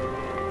here.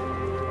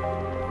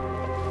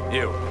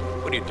 You,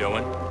 what are you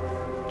doing?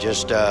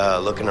 Just,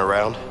 looking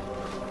around.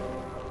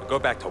 Go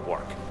back to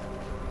work.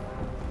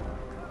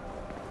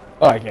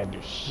 Oh, I can't do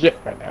shit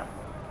right now.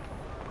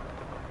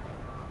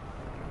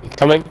 You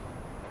coming?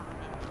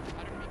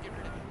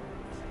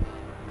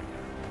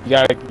 You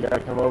gotta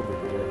come over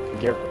here.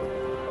 Get...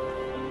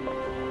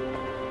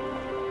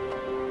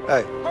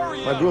 Hey,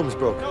 my broom's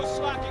broken. No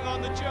slacking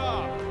on the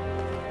job.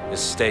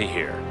 Just stay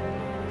here.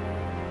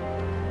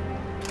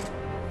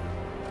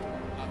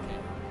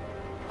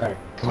 Alright,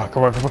 come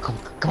on,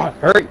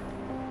 hurry!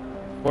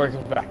 Before he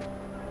comes back.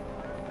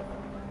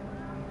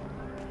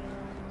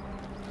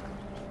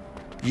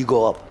 You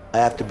go up. I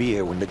have to be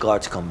here when the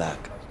guards come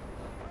back.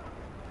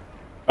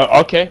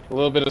 Okay, a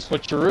little bit of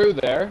switcheroo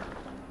there.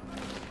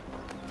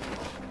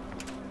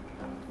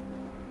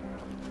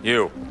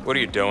 You, what are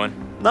you doing?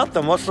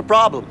 Nothing. What's the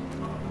problem?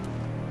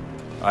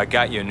 I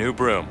got you a new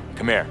broom.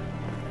 Come here.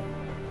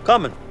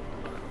 Coming.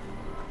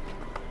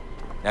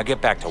 Now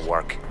get back to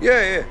work.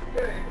 Yeah.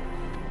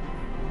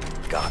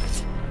 Got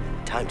it.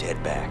 Time to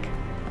head back.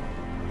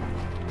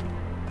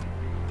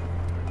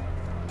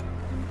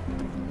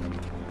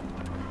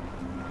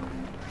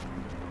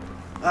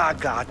 Ah,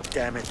 god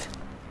damn it.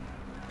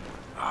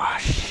 Ah,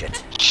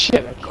 shit.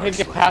 Shit, I can't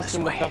get past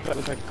him without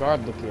that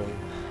guard looking.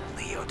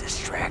 Leo,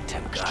 distract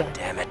him, god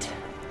damn it.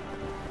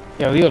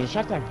 Yeah, Leo,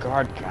 distract that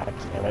guard, god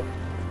damn it.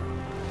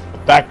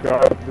 That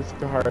guard, this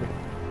guard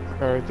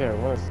right there,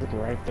 one is looking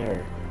right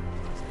there.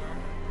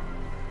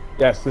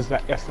 Yes,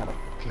 yes, no.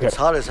 Okay, It's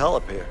hot as hell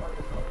up here.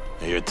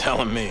 You're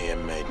telling me,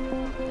 inmate.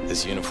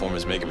 This uniform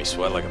is making me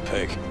sweat like a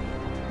pig.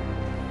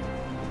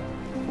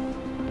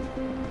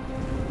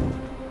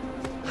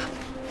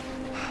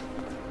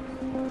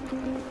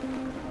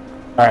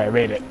 Alright, I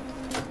made it.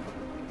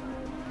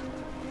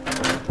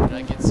 Did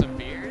I get some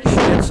beers?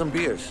 Get some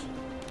beers.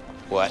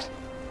 What?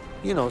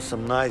 You know,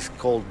 some nice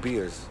cold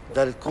beers.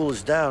 That'll cool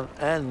us down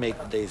and make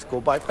the days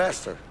go by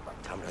faster.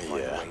 Time to find a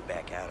way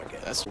back out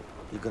again.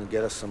 You gonna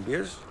get us some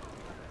beers?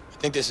 You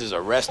think this is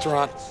a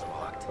restaurant?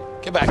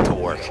 Get back to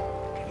work.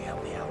 Can you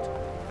help me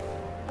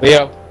out?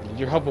 Leo, need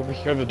your help over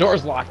here. The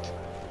door's locked.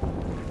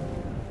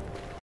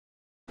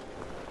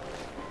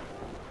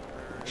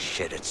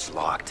 Shit, it's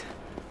locked.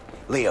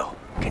 Leo,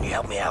 can you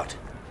help me out?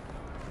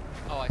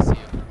 Oh, I see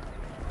you.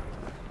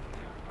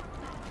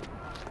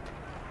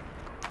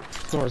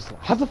 Door's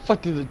locked. How the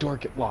fuck did the door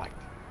get locked?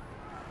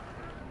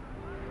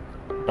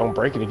 Don't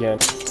break it again.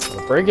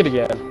 Don't break it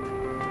again.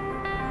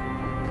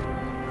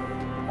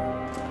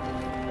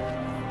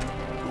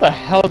 How the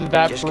hell did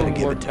that Just gonna broom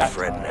give work it to that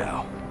Fred time?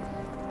 now.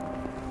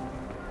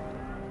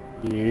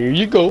 Here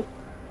you go.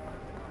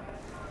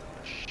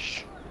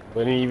 Shh.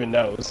 Nobody even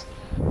knows.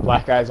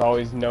 Black guys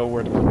always know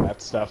where to put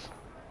that stuff.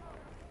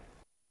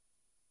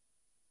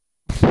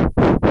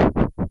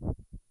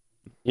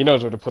 He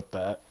knows where to put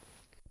that.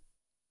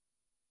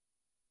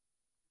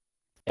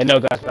 And no,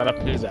 that's not up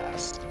his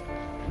ass.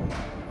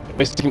 If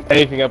we're sticking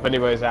anything up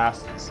anybody's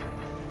asses.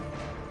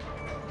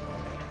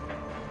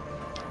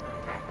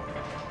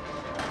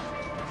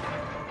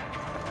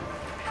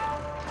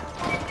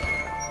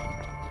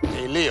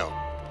 Hey, Leo.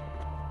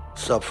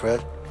 What's up,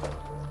 Fred?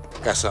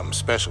 Got something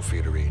special for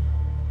you to read.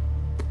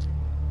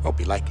 Hope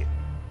you like it.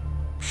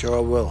 Sure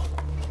I will.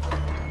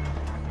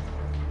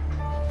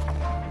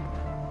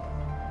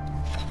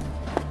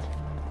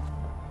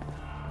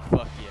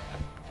 Fuck yeah.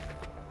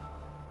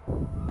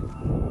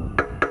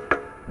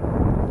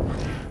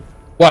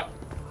 What?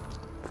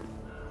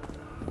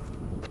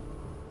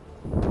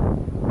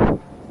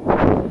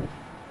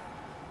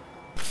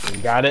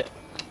 You got it?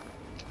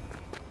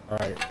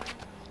 Alright.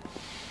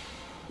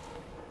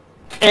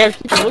 And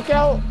keep a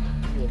lookout?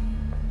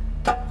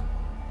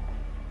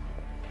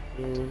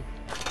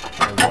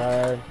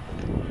 Alright.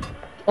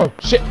 Oh,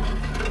 shit!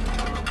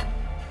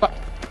 Fuck.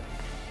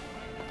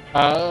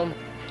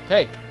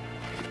 Hey.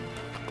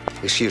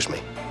 Excuse me.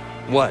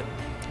 What?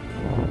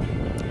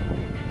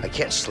 I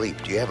can't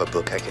sleep. Do you have a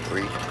book I can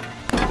read?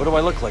 What do I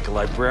look like, a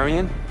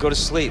librarian? Go to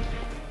sleep.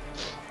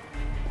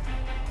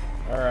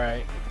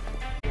 Alright.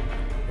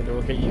 We're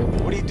look at you.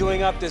 What are you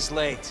doing up this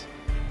late?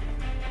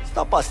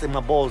 Stop busting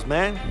my balls,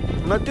 man.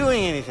 I'm not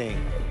doing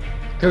anything.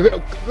 Go,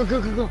 go, go,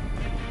 go, go, go.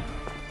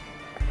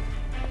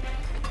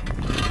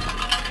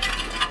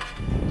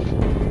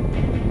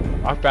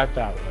 Walk back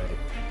that way.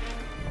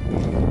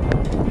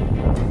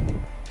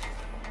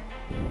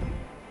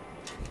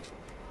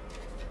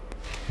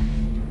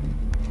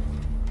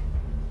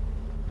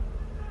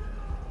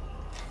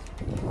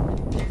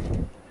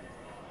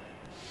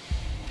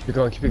 Keep it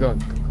going, keep it going.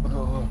 Go, go,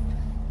 go, go.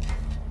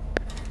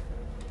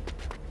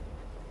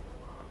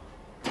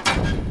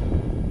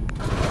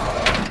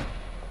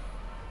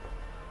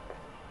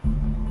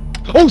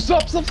 Oh,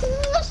 stop, stop,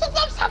 stop, stop,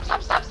 stop, stop,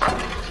 stop, stop,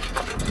 stop.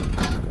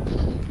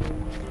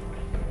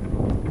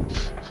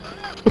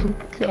 Oh,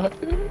 God.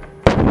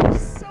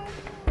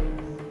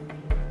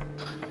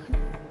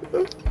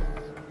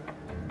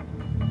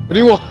 What do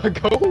you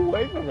want? Go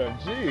away from him,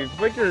 jeez. It's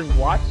like you're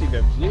watching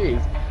him,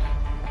 jeez.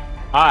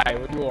 Hi,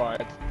 what do you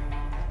want?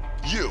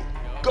 You,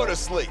 go to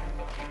sleep.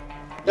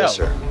 No. Yes,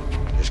 sir.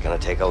 Just gonna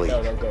take a leak.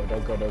 No, don't go,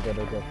 don't go, don't go,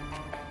 don't go.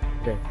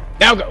 Okay,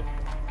 now go!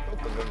 Go,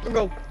 go, go,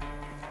 go, go.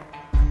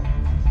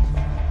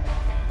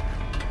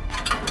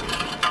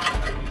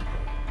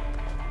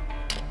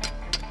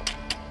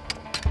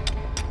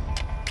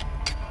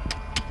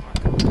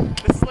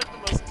 This is like the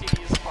most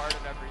tedious part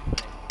of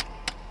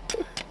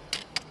everything.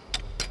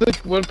 Look,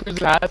 one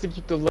person has to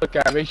keep the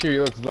lookout, make sure he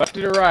looks left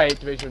and right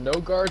to make sure no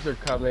guards are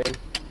coming.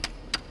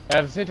 And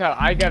at the same time,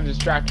 I gotta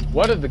distract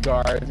one of the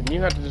guards, and you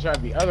have to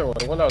distract the other one.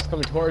 The one that was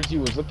coming towards you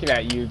was looking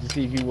at you to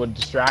see if you would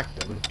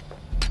distract him.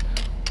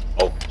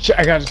 Oh, shit,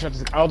 I gotta distract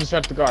this. I'll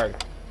distract the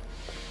guard.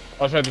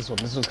 I'll try this one.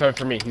 This one's coming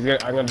for me.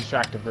 I'm gonna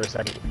distract him for a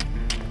second.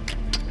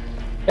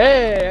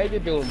 Hey, how you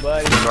doing,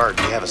 buddy? Guard,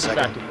 do you have a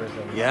second? For a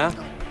second. Yeah?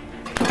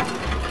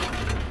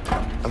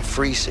 I'm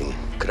freezing.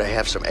 Could I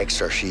have some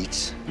extra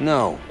sheets?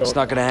 No, it's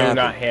not gonna happen.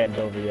 Do not hand it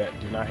over yet.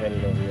 Do not hand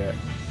it over yet.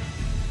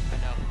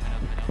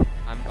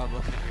 I know. I'm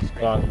looking at your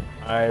screen. Hold on.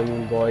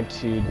 I'm going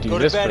to do Go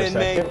to this bed, for a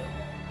inmate. second.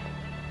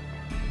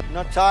 I'm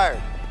not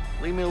tired.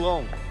 Leave me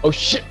alone. Oh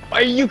shit! Why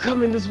are you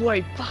coming this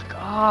way? Fuck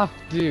off,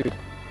 dude.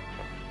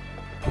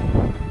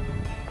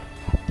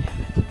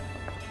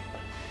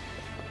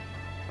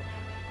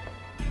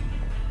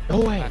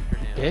 Go away,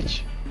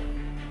 bitch.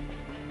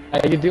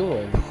 How you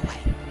doing?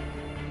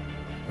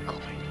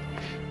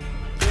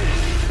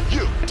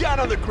 You, down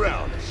on the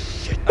ground.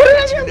 Shit, I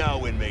got you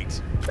now, inmates.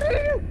 What did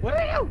I do? What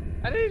did I do?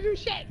 I didn't do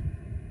shit.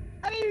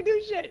 I didn't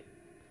do shit.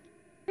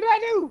 What did I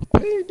do? I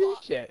didn't do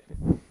shit.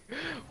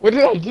 What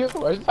did I do?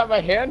 I just had my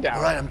hand out.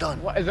 Alright, I'm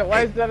done. Why is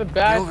that a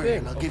bad over here thing?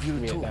 and I'll give you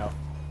a tool. Now.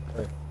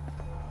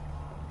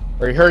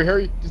 Hurry, hurry,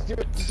 hurry. Just do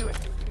it. Just do it.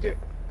 Do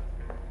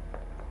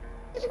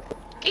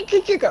it.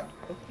 Kick up.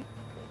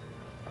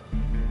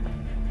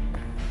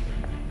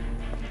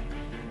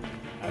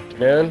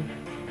 Afternoon.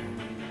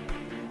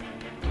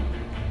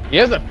 He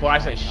has a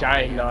flashlight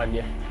shining on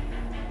you.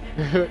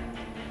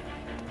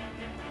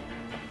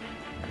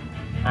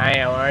 Hi,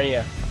 how are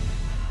you?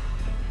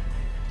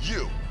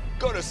 You,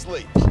 go to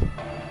sleep.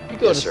 You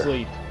go Yes, to sir.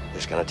 sleep.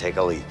 Just gonna take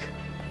a leak.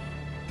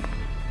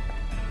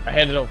 I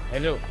hand it over.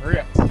 Hand it over. Hurry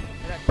up.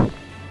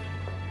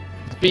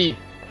 It's B.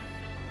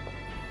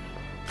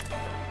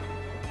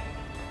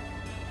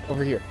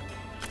 Over here.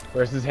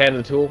 Where's his hand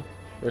the tool?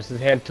 Where's his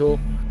hand tool?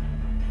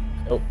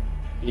 Oh,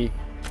 B.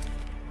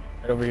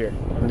 Right over here.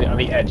 On the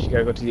edge. You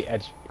gotta go to the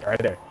edge. Right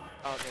there.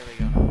 Oh,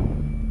 there we go.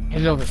 Hand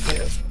it over. Hand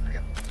it over.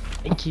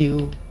 Thank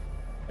you.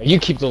 Now you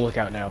keep the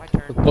lookout now.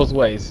 Look both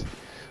ways.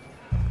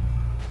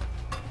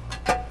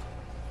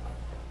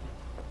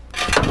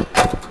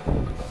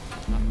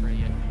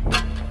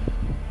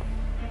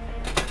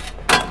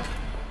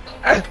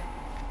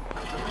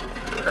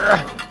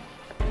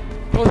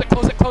 Close it,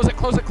 close it, close it,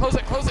 close it, close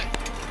it, close it.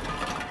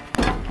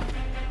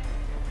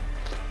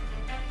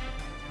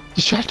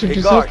 Distract him, Hey,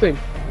 do guard. something.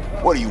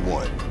 What do you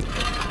want?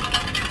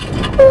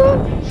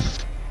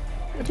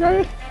 I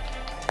tried.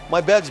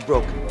 My bed's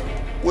broken.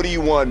 What do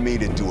you want me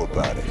to do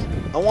about it?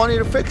 I want you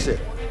to fix it.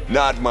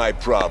 Not my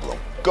problem.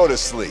 Go to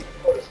sleep.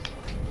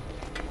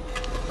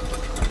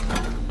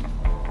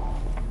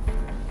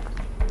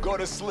 Go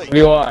to sleep. What do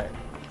you want?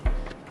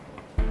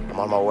 I'm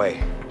on my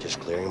way. Just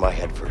clearing my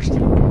head first.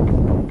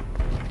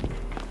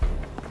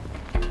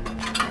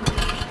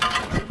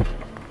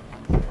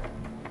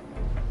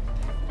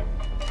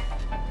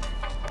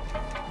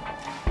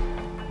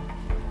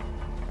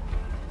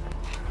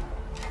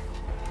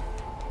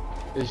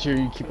 Make sure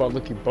you keep on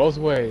looking both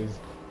ways.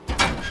 Do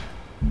it,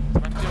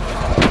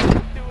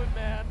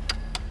 man.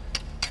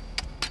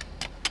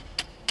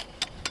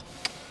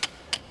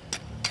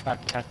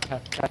 Tap tap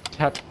tap tap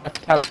tap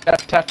tap tap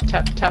tap tap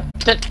tap tap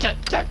tap tap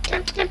tap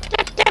tap tap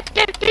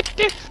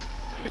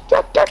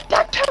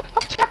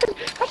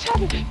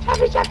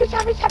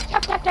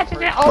tap tap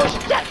tap. Oh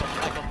shit!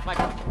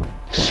 Michael.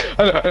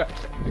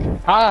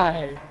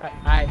 Hi.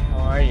 Hi. How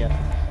are you?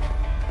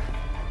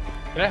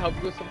 Can I help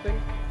you with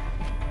something?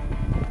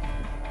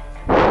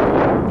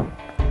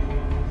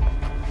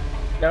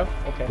 No?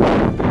 Okay.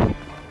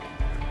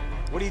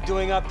 What are you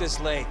doing up this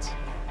late?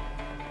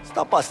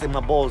 Stop busting my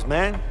balls,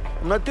 man.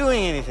 I'm not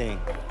doing anything.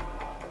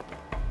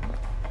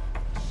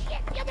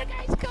 Shit, the other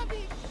guy's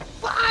coming.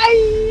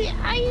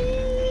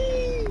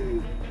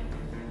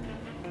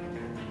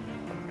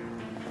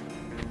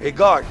 Hey,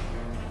 guard.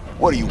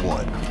 What do you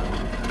want?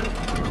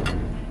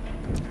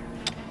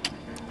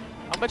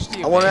 How much do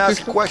you I want to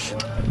ask a question.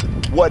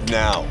 What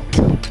now?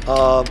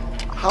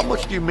 How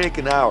much do you make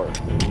an hour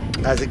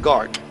as a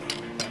guard?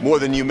 More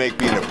than you make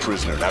being a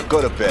prisoner. Now go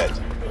to bed.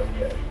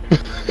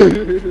 Go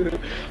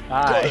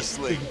to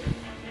sleep.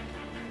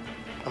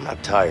 I'm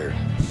not tired.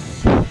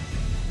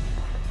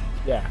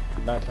 Yeah,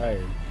 I'm not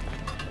tired.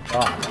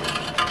 Ah.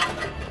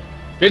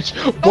 Bitch!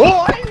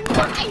 Boy!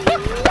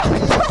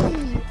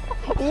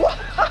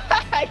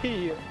 Why?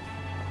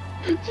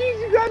 Jeez,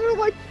 you guys are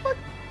like fuck.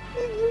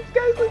 These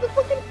guys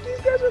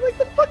are like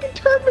the fucking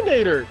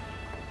Terminator.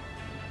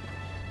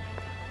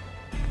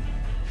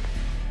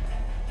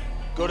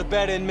 Go to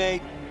bed,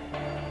 inmate.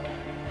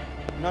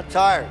 I'm not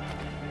tired.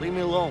 Leave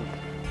me alone.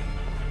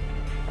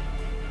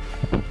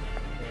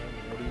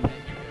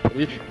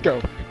 Ready?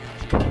 Go.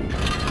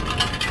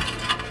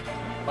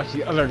 Watch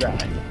the other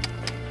guy.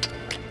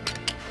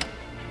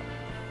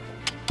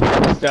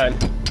 It's done.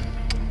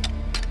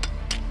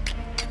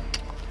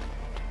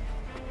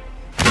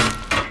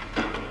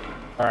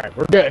 Alright,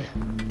 we're good.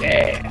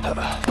 Yeah.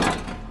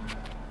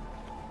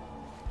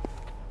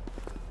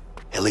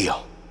 Hey,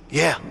 Leo.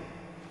 Yeah.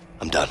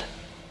 I'm done.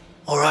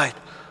 All right.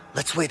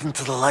 Let's wait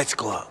until the lights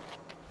go out.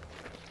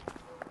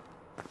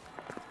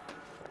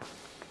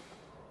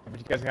 But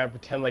you guys gotta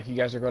pretend like you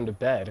guys are going to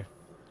bed.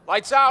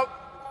 Lights out!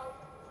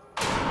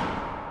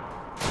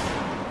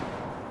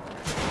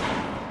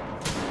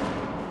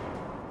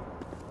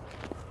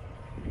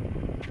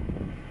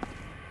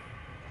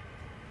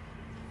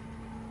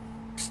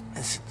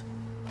 Vincent.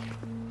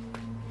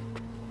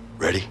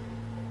 Ready?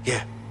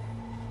 Yeah.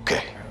 Okay.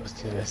 Alright, let's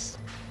do this.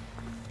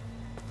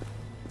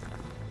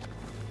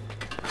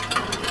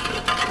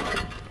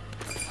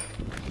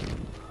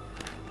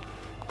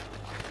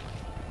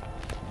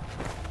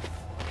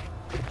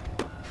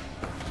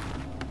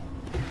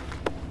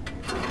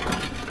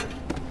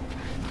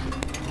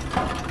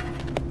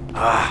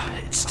 Ah,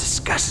 it's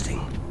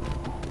disgusting.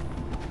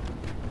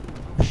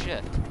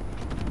 Shit.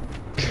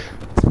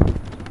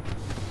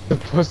 The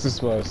pussy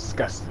smells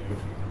disgusting.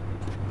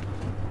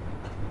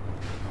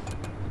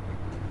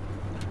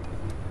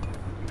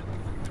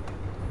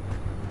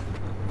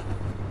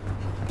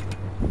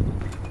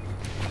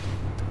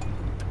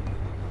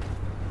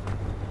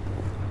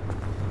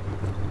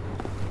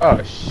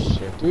 Oh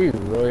shit, do we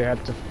really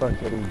have to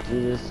fucking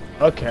do this?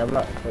 Okay, I'm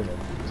not fucking.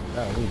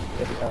 No, we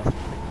get it out.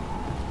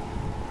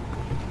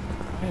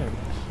 Yeah,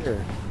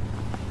 sure.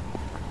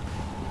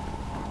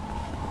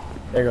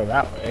 They go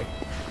that way.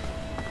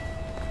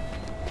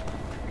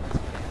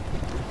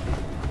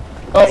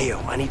 Oh. Leo,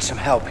 I need some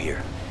help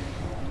here.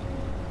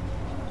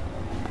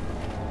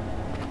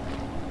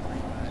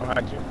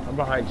 Behind you. I'm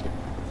behind you.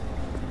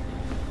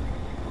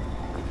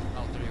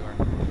 Oh, there you are.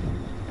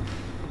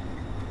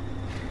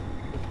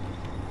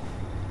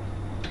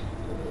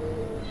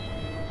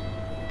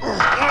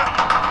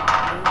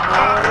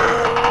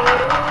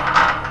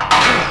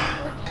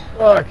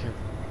 Fuck.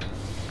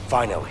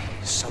 Finally,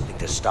 something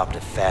to stop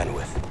the fan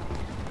with.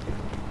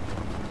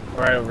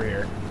 Right over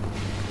here.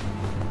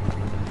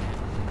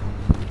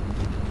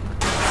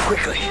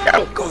 Quickly,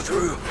 go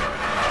through.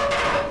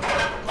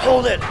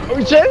 Hold it.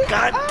 Oh shit!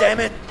 God damn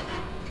it!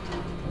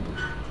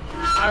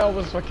 I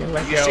almost fucking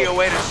let You go. see a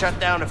way to shut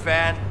down the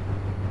fan?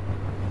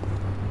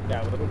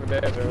 Yeah, look over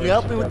there. Can you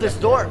help me with this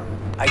door?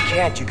 I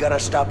can't. You gotta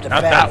stop the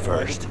Not fan that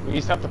first. When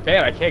you stop the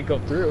fan, I can't go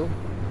through.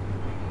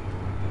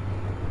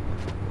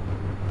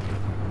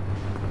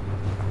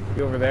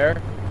 You over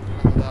there?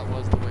 That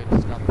was the way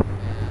to stop the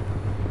fan.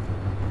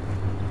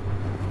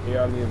 You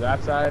on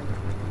that side?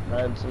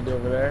 Ryan, so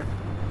over there.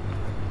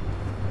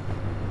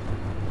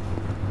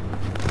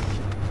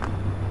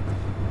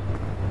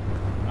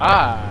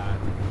 Ah.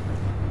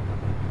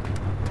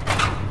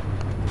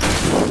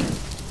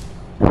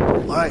 All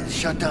right, it's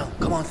shut down.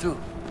 Come on through.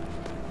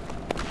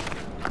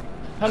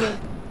 Hello.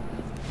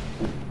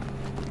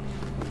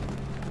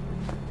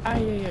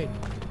 Ay, ay, ay.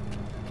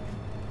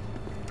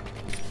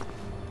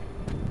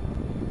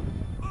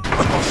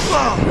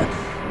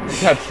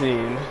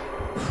 Cutscene.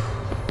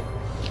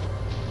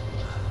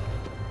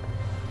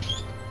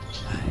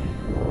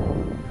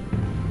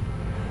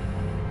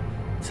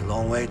 It's a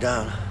long way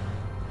down.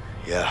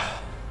 Yeah.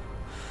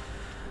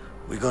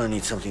 We're gonna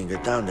need something to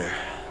get down there.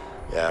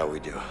 Yeah, we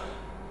do.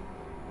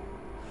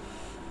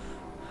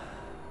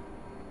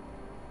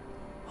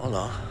 Hold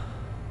on.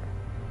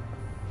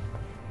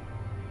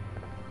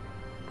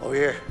 Over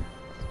here.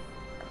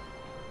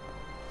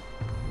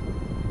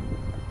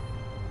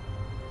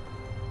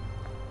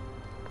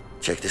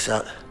 Check this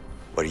out.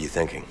 What are you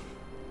thinking?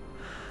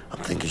 I'm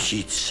thinking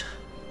sheets.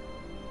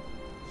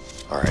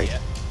 All right.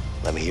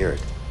 Let me hear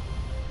it.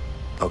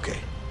 Okay.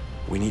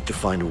 We need to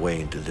find a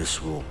way into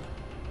this room.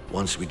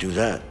 Once we do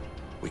that,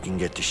 we can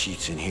get the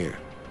sheets in here.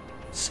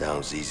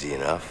 Sounds easy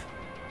enough.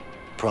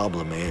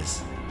 problem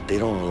is, they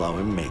don't allow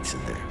inmates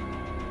in there.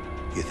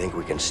 You think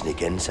we can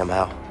sneak in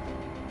somehow?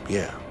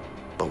 Yeah,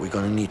 but we're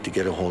gonna need to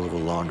get a hold of a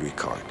laundry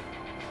cart.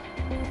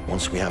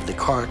 Once we have the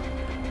cart,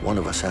 one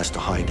of us has to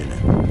hide in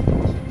it.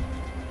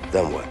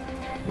 Then what?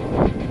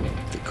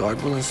 The guard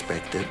will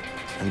inspect it,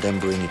 and then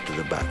bring it to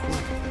the back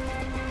room.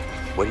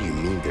 What do you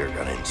mean they're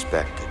gonna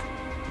inspect it?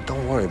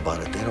 Don't worry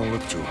about it, they don't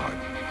look too hard.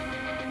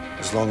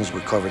 As long as we're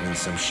covered in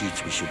some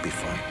sheets, we should be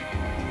fine.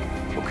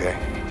 Okay.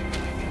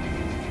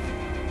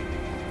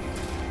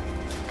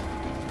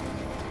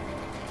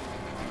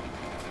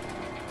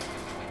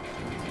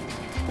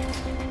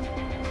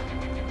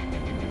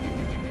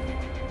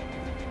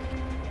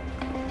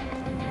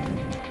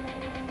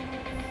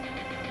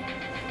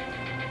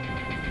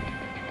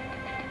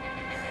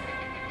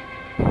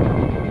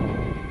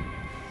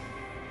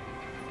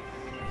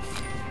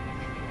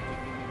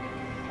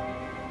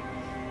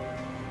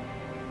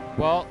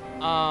 Well,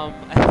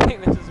 I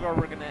think this is where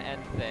we're gonna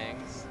end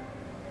things.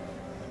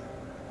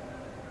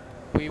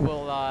 We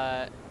will,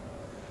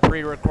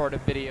 pre-record a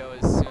video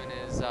as soon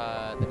as,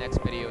 the next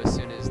video as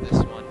soon as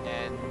this one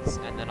ends,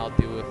 and then I'll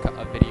do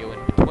a video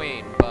in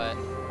between, but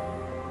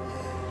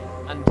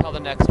until the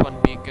next one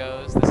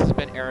beekos, this has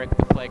been Eric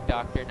the Plague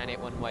Doctor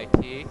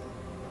 981YT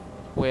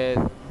with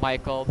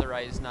Michael the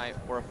Rise Knight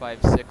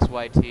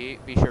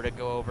 456YT. Be sure to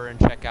go over and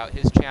check out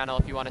his channel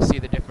if you want to see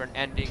the different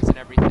endings and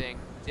everything.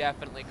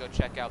 Definitely go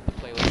check out the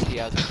playlist he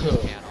has on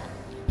his channel.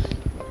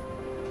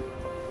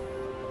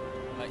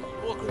 But you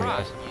will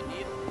cry. You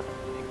need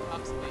big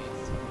pups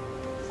these.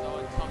 So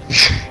until the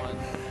next one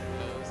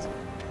goes,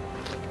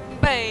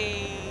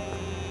 bang!